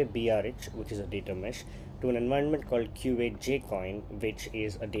QA/BRH, which is a data mesh, to an environment called QA/JCoin, which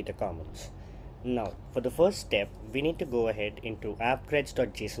is a data commons. Now, for the first step, we need to go ahead into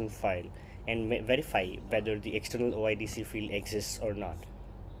appcreds.json file and verify whether the external OIDC field exists or not.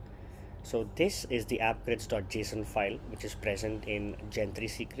 So this is the appgrids.json file, which is present in Gen3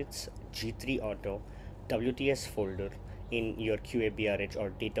 secrets, G3 auto, WTS folder in your QABRH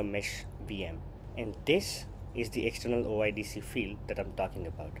or data mesh VM. And this is the external OIDC field that I'm talking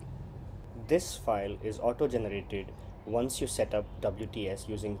about. This file is auto-generated once you set up WTS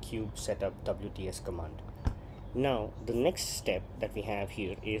using kube setup WTS command. Now, the next step that we have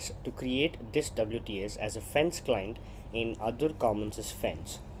here is to create this WTS as a fence client in other commons'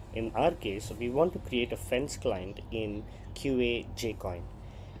 fence. In our case, we want to create a fence client in QA Jcoin.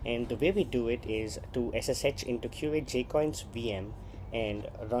 And the way we do it is to SSH into QA Jcoin's VM and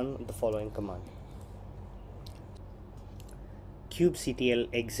run the following command. kubectl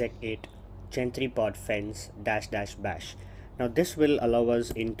exec8 gen3 pod fence --bash. Now this will allow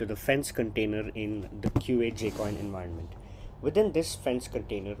us into the fence container in the QA Jcoin environment. Within this fence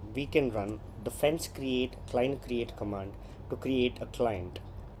container, we can run the fence create client create command to create a client.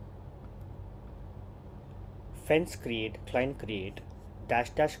 Fence create client create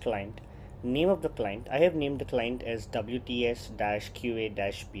 --client. Name of the client, I have named the client as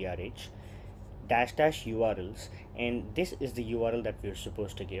WTS-QA-BRH --URLs, and this is the URL that we're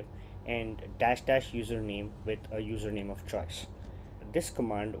supposed to give, and --username with a username of choice. This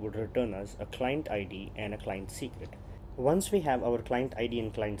command would return us a client ID and a client secret. Once we have our client ID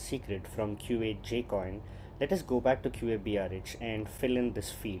and client secret from QA Jcoin, let us go back to QABRH and fill in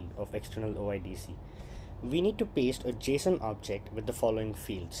this field of external OIDC. We need to paste a JSON object with the following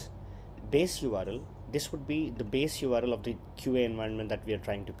fields. Base URL, this would be the base URL of the QA environment that we are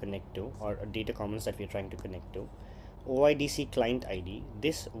trying to connect to, or a data commons that we are trying to connect to. OIDC client ID,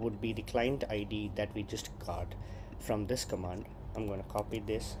 this would be the client ID that we just got from this command. I'm going to copy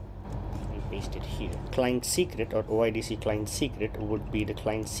this and paste it here. Client secret or OIDC client secret would be the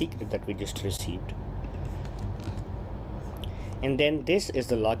client secret that we just received. And then this is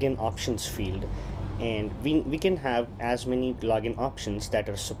the login options field, and we can have as many login options that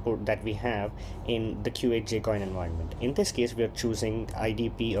we have in the QA Jcoin environment. In this case, we are choosing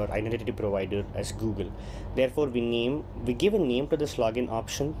IDP or identity provider as Google. Therefore, we give a name to this login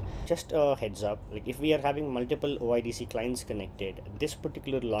option. Just a heads up, like if we are having multiple OIDC clients connected, this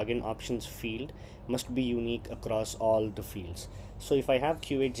particular login options field must be unique across all the fields. So if I have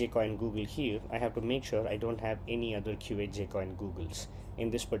QA Jcoin Google here, I have to make sure I don't have any other QA Jcoin Googles in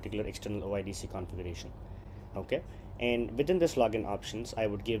this particular external OIDC configuration. Okay, and within this login options, I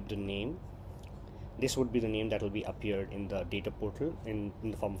would give the name. This would be the name that will be appeared in the data portal in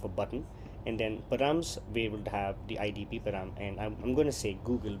the form of a button. And then params, we would have the IDP param, and I'm going to say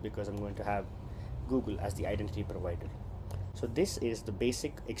Google because I'm going to have Google as the identity provider. So this is the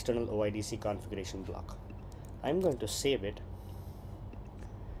basic external OIDC configuration block. I'm going to save it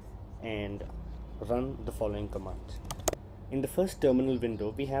and run the following commands. In the first terminal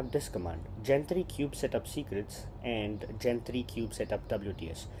window, we have this command, Gen3 cube setup secrets and Gen3 cube setup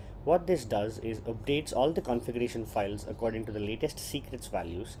WTS. What this does is updates all the configuration files according to the latest secrets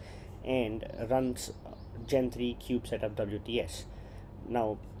values and runs Gen3 cube setup WTS.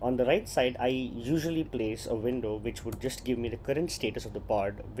 Now on the right side, I usually place a window which would just give me the current status of the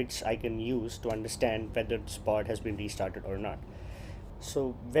pod, which I can use to understand whether this pod has been restarted or not.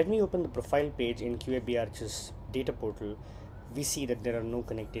 So when we open the profile page in QABRH's data portal, we see that there are no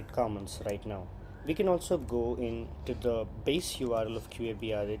connected commons right now. We can also go into the base URL of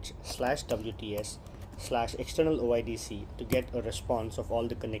QABRH /WTS/external OIDC to get a response of all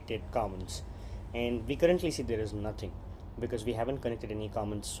the connected commons. And we currently see there is nothing because we haven't connected any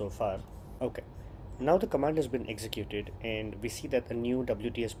commons so far. Okay, now the command has been executed and we see that a new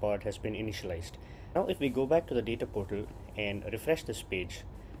WTS pod has been initialized. Now if we go back to the data portal and refresh this page,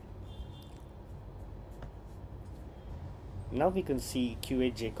 now we can see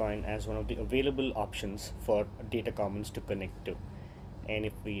QA Jcoin as one of the available options for data commons to connect to. And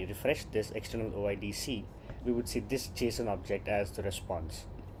if we refresh this external OIDC, we would see this JSON object as the response.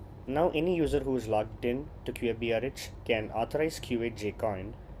 Now any user who is logged in to QABRH can authorize QA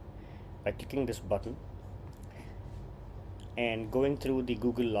Jcoin by clicking this button and going through the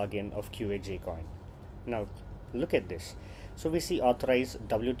Google login of QA Jcoin. Now look at this. So we see authorize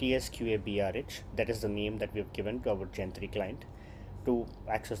WTS QABRH, that is the name that we have given to our Gen3 client, to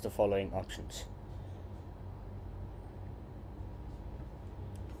access the following options.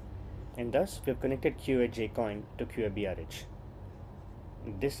 And thus we have connected QA Jcoin to QABRH.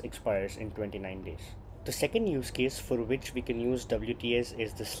 This expires in 29 days. The second use case for which we can use WTS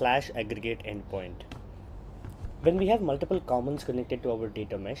is the /aggregate endpoint. When we have multiple commons connected to our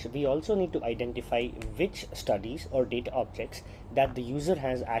data mesh, we also need to identify which studies or data objects that the user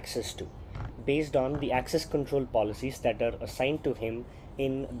has access to. based on the access control policies that are assigned to him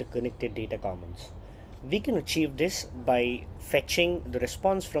in the connected data commons. We can achieve this by fetching the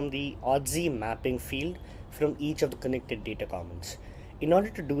response from the ODZ mapping field from each of the connected data commons. In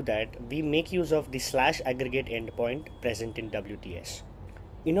order to do that, we make use of the /aggregate endpoint present in WTS.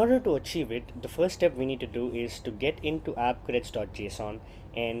 In order to achieve it, the first step we need to do is to get into app_credits.json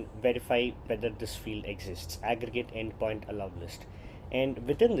and verify whether this field exists, aggregate endpoint allow list. And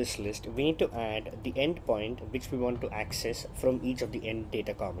within this list, we need to add the endpoint which we want to access from each of the end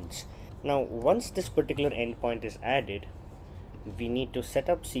data commons. Now, once this particular endpoint is added, we need to set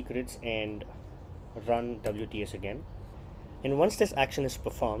up secrets and run WTS again. And once this action is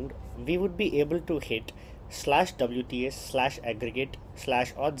performed, we would be able to hit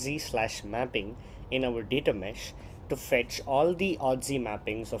 /WTS/aggregate/ODZ/mapping in our data mesh to fetch all the ODZ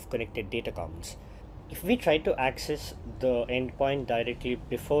mappings of connected data commons. If we try to access the endpoint directly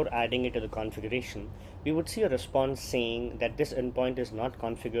before adding it to the configuration, we would see a response saying that this endpoint is not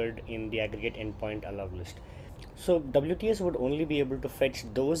configured in the aggregate endpoint allow list. So WTS would only be able to fetch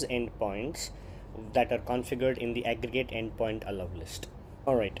those endpoints that are configured in the aggregate endpoint allow list.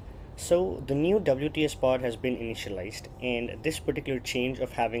 Alright, so the new WTS pod has been initialized, and this particular change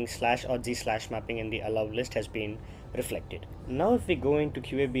of having /ODZ/mapping in the allow list has been reflected. Now if we go into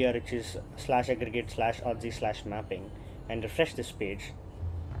QABRH's /aggregate/ODZ/mapping and refresh this page,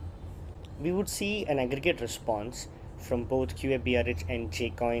 we would see an aggregate response from both QABRH and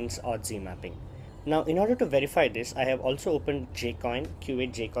Jcoin's ODZ mapping. Now, in order to verify this, I have also opened Jcoin, QA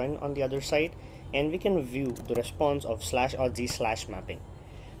Jcoin on the other side, and we can view the response of /ODZ/mapping.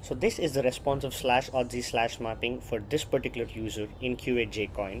 So this is the response of /ODZ/mapping for this particular user in QA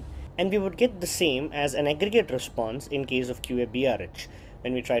Jcoin, and we would get the same as an aggregate response in case of QABRH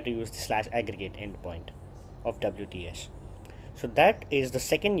when we try to use the /aggregate endpoint of WTS. So that is the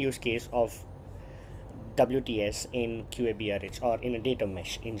second use case of WTS in QABRH or in a data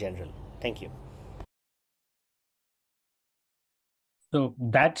mesh in general. Thank you. So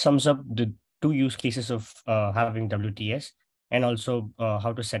that sums up the two use cases of having WTS and also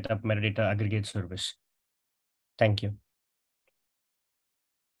how to set up metadata aggregate service. Thank you.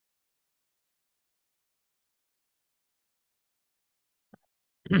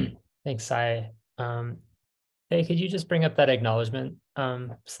 Thanks, Sai. Hey, could you just bring up that acknowledgement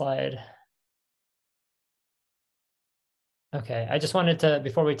slide? Okay, I just wanted to,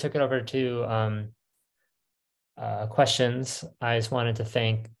 before we took it over to questions, I just wanted to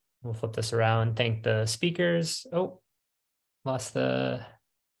thank, we'll flip this around, thank the speakers. Oh, lost the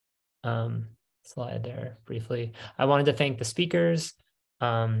slide there briefly. I wanted to thank the speakers,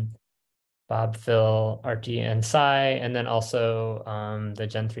 Bob, Phil, Archie, and Sai, and then also the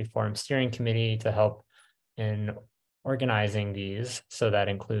Gen3 Forum Steering Committee to help in organizing these. So that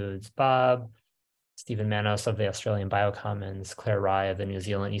includes Bob, Stephen Manos of the Australian Biocommons, Claire Rye of the New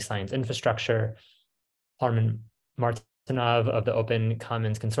Zealand eScience Infrastructure, Harman Martinov of the Open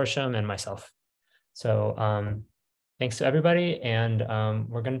Commons Consortium, and myself. So thanks to everybody. And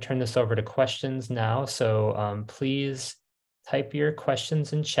we're going to turn this over to questions now. So please type your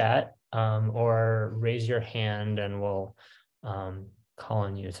questions in chat or raise your hand and we'll call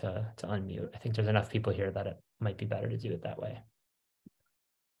on you to unmute. I think there's enough people here that it might be better to do it that way.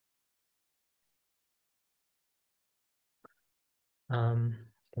 I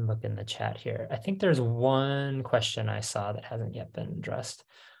can look in the chat here. I think there's one question I saw that hasn't yet been addressed.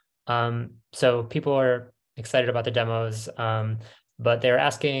 So people are excited about the demos, but they're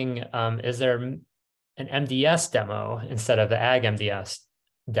asking, is there an MDS demo instead of the Ag MDS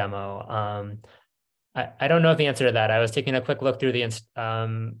demo? I don't know the answer to that. I was taking a quick look through the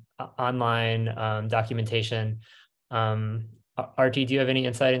online documentation. Archie, do you have any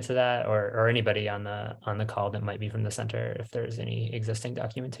insight into that, or anybody on the call that might be from the center, if there's any existing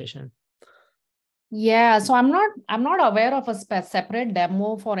documentation? Yeah, so I'm not aware of a separate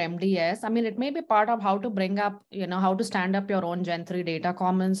demo for MDS. I mean, it may be part of how to bring up, how to stand up your own Gen3 data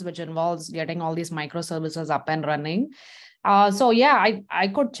commons, which involves getting all these microservices up and running. So yeah, I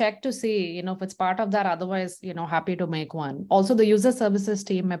could check to see, if it's part of that. Otherwise, happy to make one. Also, the user services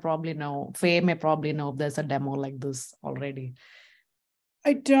team may probably know, Faye may probably know if there's a demo like this already.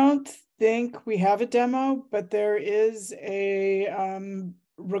 I don't think we have a demo, but there is a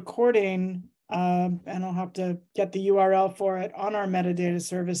recording, and I'll have to get the URL for it, on our metadata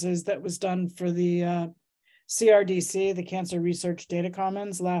services that was done for the CRDC, the Cancer Research Data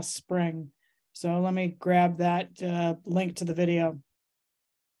Commons, last spring. So let me grab that link to the video.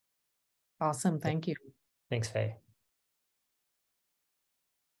 Awesome, thank you. Thanks, Faye.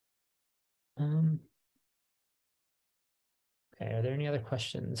 Okay, are there any other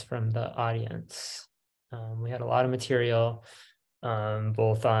questions from the audience? We had a lot of material,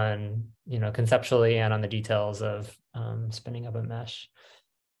 both on, conceptually and on the details of spinning up a mesh.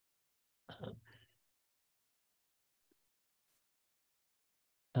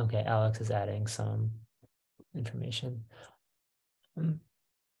 Okay, Alex is adding some information.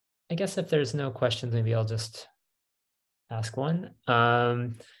 I guess if there's no questions, maybe I'll just ask one. I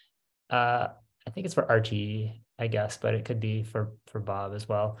think it's for Archie, I guess, but it could be for Bob as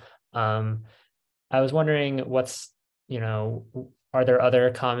well. I was wondering what's, are there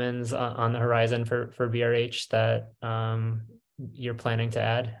other commons on the horizon for BRH that you're planning to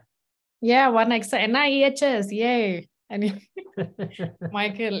add? Yeah, one extra NIEHS, yay. And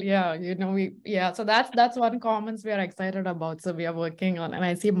Michael, yeah, so that's one commons we are excited about. So we are working on, and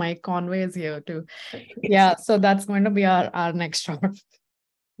I see Mike Conway is here too. Yeah, so that's going to be our next shot.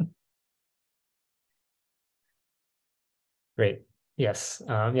 Great. Yes.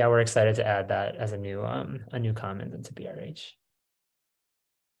 Yeah, we're excited to add that as a new common into BRH.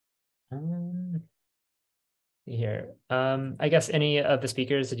 Here. I guess any of the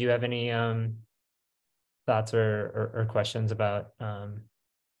speakers, did you have any thoughts or questions about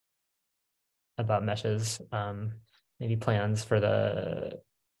meshes, maybe plans for the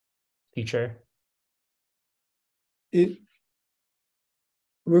future?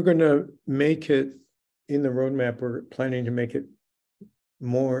 We're going to make it in the roadmap. We're planning to make it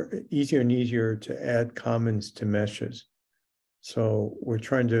easier and easier to add commons to meshes. So we're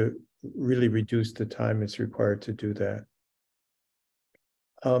trying to really reduce the time it's required to do that.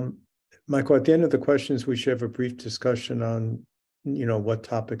 Michael, at the end of the questions, we should have a brief discussion on, what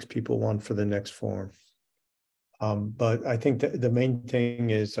topics people want for the next forum. But I think that the main thing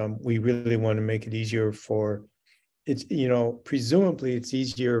is we really want to make it easier it's, presumably it's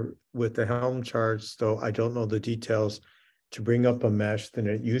easier with the Helm charts, though I don't know the details, to bring up a mesh than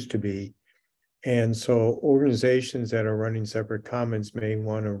it used to be. And so organizations that are running separate commons may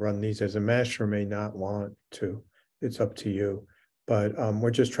want to run these as a mesh or may not want to. It's up to you. But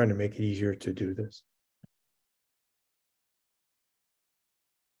we're just trying to make it easier to do this.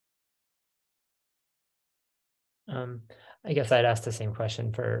 I guess I'd ask the same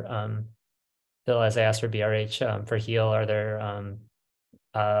question for Bill as I asked for BRH. For Heal, are there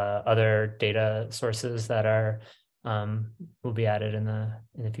other data sources that are will be added in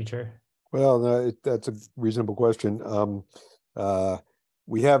the future? Well, no, that's a reasonable question.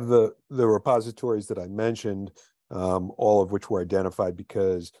 We have the repositories that I mentioned, all of which were identified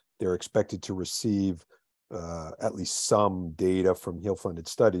because they're expected to receive at least some data from Heal-funded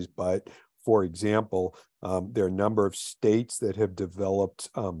studies. But for example, there are a number of states that have developed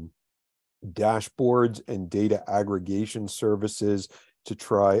dashboards and data aggregation services to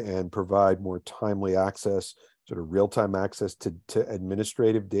try and provide more timely access, sort of real-time access to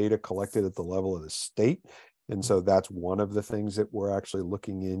administrative data collected at the level of the state. And so that's one of the things that we're actually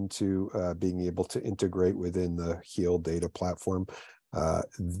looking into being able to integrate within the Heal data platform.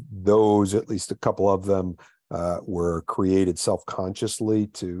 Those, at least a couple of them, were created self-consciously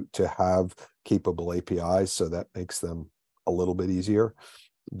to have capable APIs, so that makes them a little bit easier.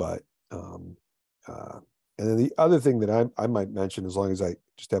 But and then the other thing that I might mention, as long as I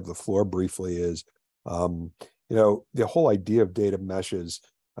just have the floor briefly, is the whole idea of data meshes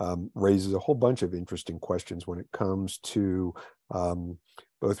raises a whole bunch of interesting questions when it comes to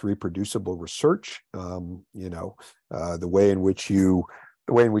both reproducible research, the way in which you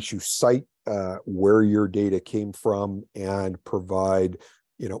cite where your data came from and provide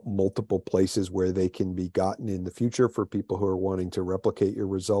multiple places where they can be gotten in the future for people who are wanting to replicate your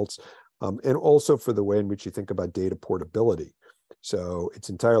results, and also for the way in which you think about data portability. So it's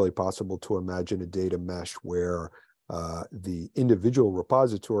entirely possible to imagine a data mesh where the individual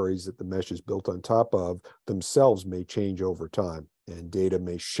repositories that the mesh is built on top of themselves may change over time, and data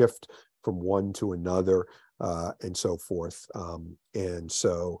may shift from one to another, and so forth. And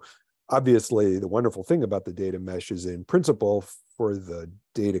so obviously the wonderful thing about the data mesh is, in principle, for the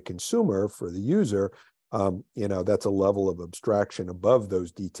data consumer, for the user, that's a level of abstraction above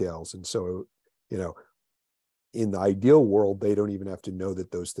those details. And so, in the ideal world, they don't even have to know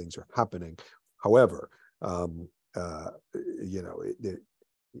that those things are happening. However,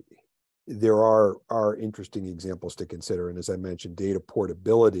 there are interesting examples to consider. And as I mentioned, data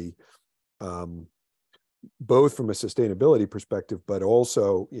portability, both from a sustainability perspective, but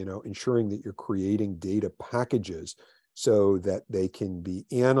also, ensuring that you're creating data packages so that they can be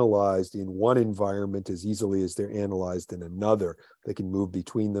analyzed in one environment as easily as they're analyzed in another. They can move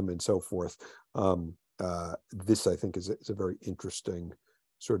between them and so forth. This, I think, is a very interesting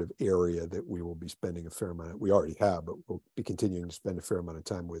sort of area that we will be spending a fair amount of, we already have, but we'll be continuing to spend a fair amount of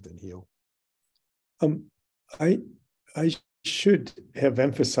time with in HEAL. I should have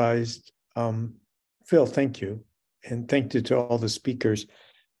emphasized, Phil, thank you. And thank you to all the speakers.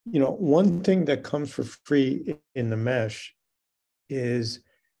 You know, one thing that comes for free in the mesh is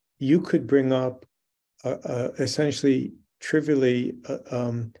you could bring up essentially trivially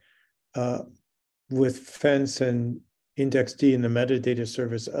with Fence and IndexD in the metadata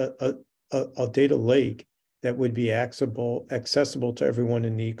service, a data lake that would be accessible to everyone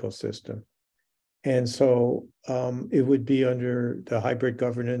in the ecosystem. And so it would be under the hybrid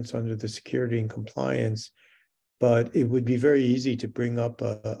governance, under the security and compliance, but it would be very easy to bring up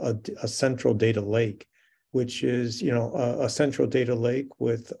a central data lake, which is, you know, a central data lake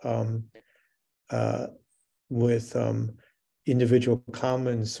with individual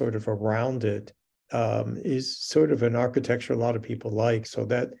commons sort of around it, is sort of an architecture a lot of people like. So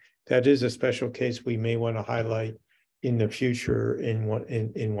that is a special case we may want to highlight in the future in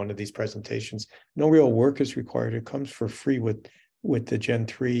one of these presentations. No real work is required. It comes for free with the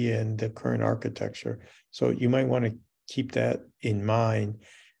Gen3 and the current architecture. So you might want to keep that in mind.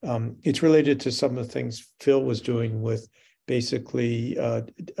 It's related to some of the things Phil was doing with basically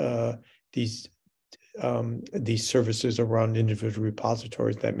these services around individual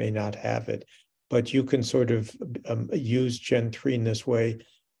repositories that may not have it. But you can sort of use Gen3 in this way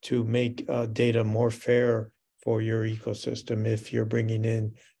to make data more fair for your ecosystem if you're bringing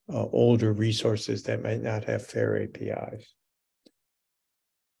in older resources that might not have fair APIs.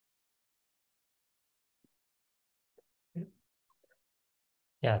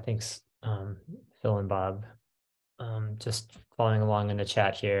 Yeah, thanks, Phil and Bob. Just following along in the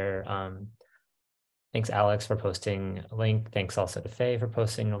chat here. Thanks, Alex, for posting a link. Thanks also to Faye for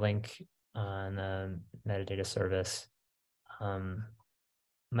posting a link on the metadata service.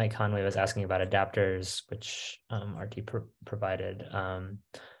 Mike Conway was asking about adapters, which RT provided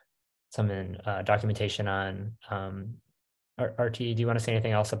some documentation on. RT, do you want to say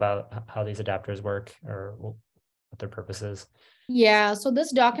anything else about how these adapters work or what their purpose is? Yeah, so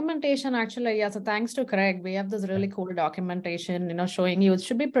this documentation actually, yeah, so thanks to Craig, we have this really cool documentation, you know, showing you it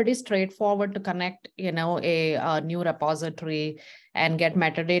should be pretty straightforward to connect, you know, a new repository and get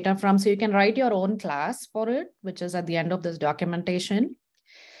metadata from. So you can write your own class for it, which is at the end of this documentation.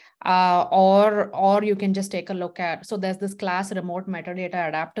 Or you can just take a look at, so there's this class remote metadata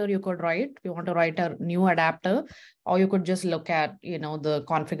adapter you could write if you want to write a new adapter, or you could just look at, you know, the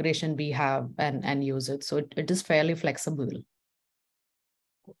configuration we have and use it. So it is fairly flexible.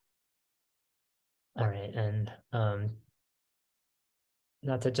 All right, and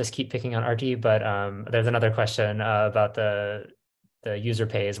not to just keep picking on RT, but there's another question about the user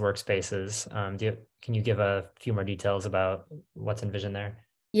pays workspaces. Can you give a few more details about what's envisioned there?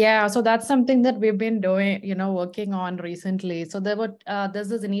 Yeah, so that's something that we've been doing, you know, working on recently. So there's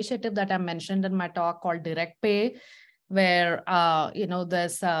this initiative that I mentioned in my talk called Direct Pay, where, you know,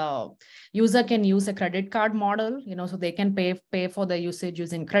 this user can use a credit card model, you know, so they can pay for the usage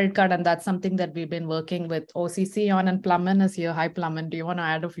using credit card. And that's something that we've been working with OCC on, and Plumman is here. Hi, Plumman. Do you want to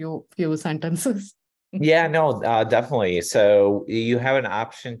add a few sentences? Yeah, no, definitely. So you have an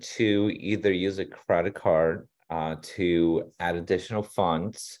option to either use a credit card to add additional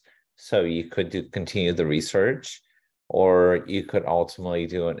funds. So you could continue the research, or you could ultimately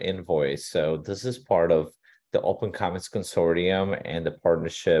do an invoice. So this is part of the Open Commons Consortium and the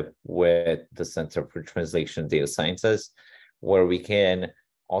partnership with the Center for Translation Data Sciences, where we can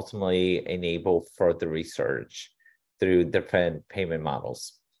ultimately enable further research through different payment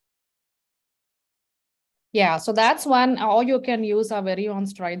models. Yeah, so that's one, or you can use our very own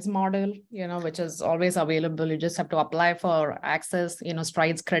Strides model, you know, which is always available. You just have to apply for access, you know,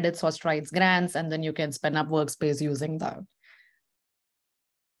 Strides credits or Strides grants, and then you can spin up workspace using that.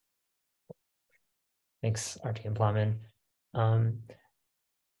 Thanks, RT and Plowman.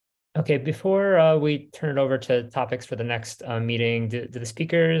 Okay, before we turn it over to topics for the next meeting, do the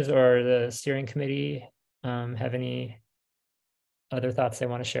speakers or the steering committee have any other thoughts they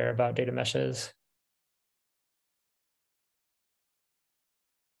want to share about data meshes?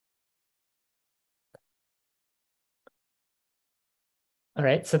 All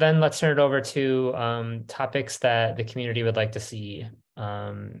right, so then let's turn it over to topics that the community would like to see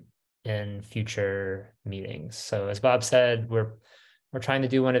in future meetings. So as Bob said, we're trying to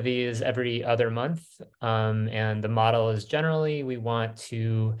do one of these every other month. And the model is generally we want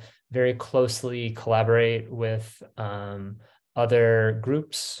to very closely collaborate with other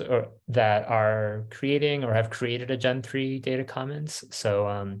groups that are creating or have created a Gen3 data commons.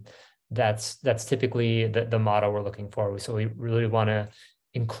 So that's typically the model we're looking for. So we really want to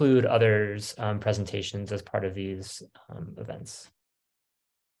include others' presentations as part of these events.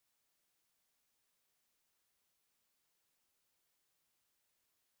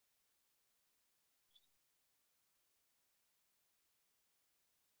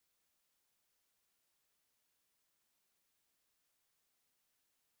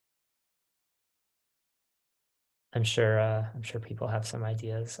 I'm sure people have some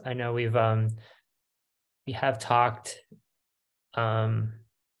ideas. I know we have talked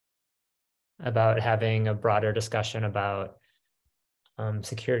about having a broader discussion about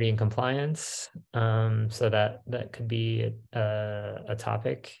security and compliance. So that could be a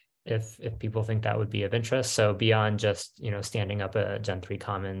topic if people think that would be of interest. So beyond just, you know, standing up a Gen3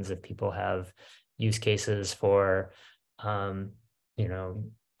 Commons, if people have use cases for, you know,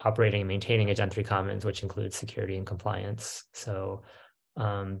 operating and maintaining a Gen3 Commons, which includes security and compliance. So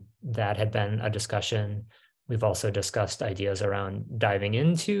that had been a discussion. We've also discussed ideas around diving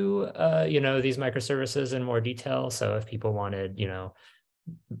into, you know, these microservices in more detail. So if people wanted, you know,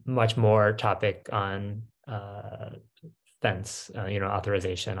 much more topic on fence, you know,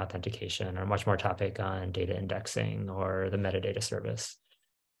 authorization, authentication, or much more topic on data indexing or the metadata service.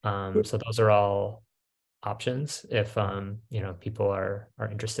 So those are all options if, you know, people are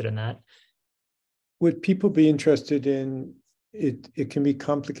interested in that. Would people be interested in it? It can be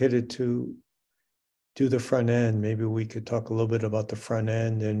complicated to do the front end. Maybe we could talk a little bit about the front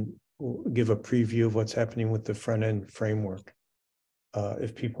end and give a preview of what's happening with the front end framework.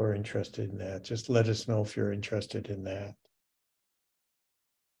 If people are interested in that, just let us know if you're interested in that.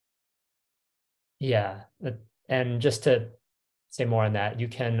 Yeah, and just to say more on that, you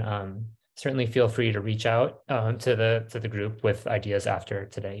can certainly feel free to reach out to the group with ideas after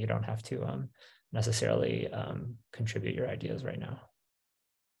today. You don't have to necessarily contribute your ideas right now.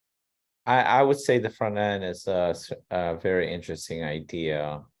 I would say the front end is a very interesting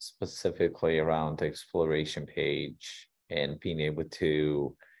idea, specifically around the exploration page and being able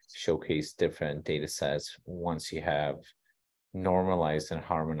to showcase different data sets once you have normalized and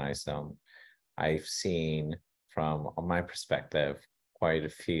harmonized them. I've seen from my perspective, quite a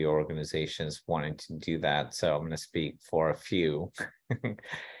few organizations wanting to do that. So I'm going to speak for a few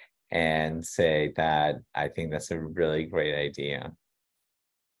and say that I think that's a really great idea.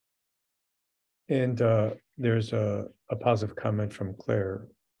 And there's a positive comment from Claire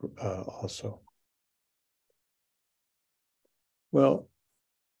also. Well,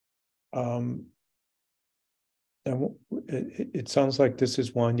 it sounds like this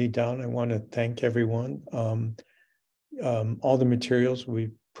is winding down. I want to thank everyone. All the materials we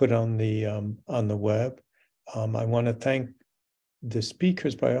put on the web. I want to thank the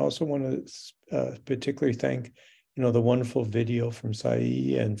speakers, but I also want to particularly thank, you know, the wonderful video from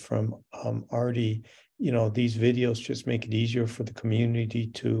Sai and from Artie. You know, these videos just make it easier for the community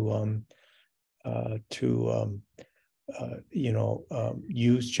to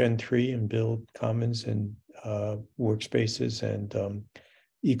use Gen3 and build commons and workspaces and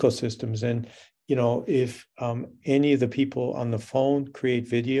ecosystems. And, you know, if any of the people on the phone create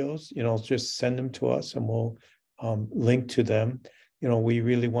videos, you know, just send them to us and we'll link to them. You know, we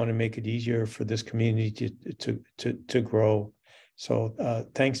really want to make it easier for this community to grow. So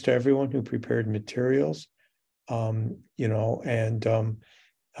thanks to everyone who prepared materials, you know, and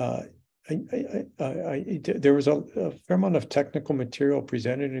there was a fair amount of technical material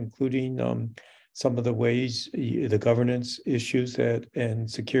presented, including some of the ways, the governance issues and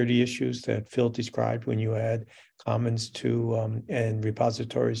security issues that Phil described when you add commons to and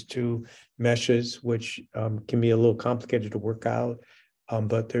repositories to meshes, which can be a little complicated to work out.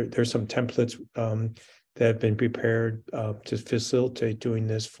 But there's some templates that have been prepared to facilitate doing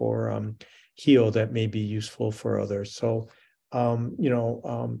this for HEAL that may be useful for others. So, you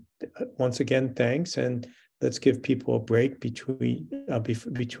know, once again, thanks, and let's give people a break before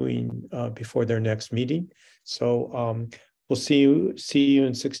their next meeting. So we'll see you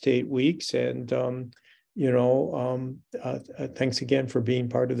in 6 to 8 weeks, and you know, thanks again for being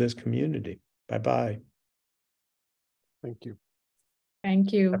part of this community. Bye-bye. Thank you.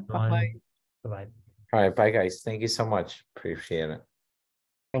 Thank you. Bye-bye. Bye-bye. All right, bye guys. Thank you so much. Appreciate it.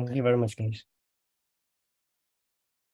 Thank you very much, guys.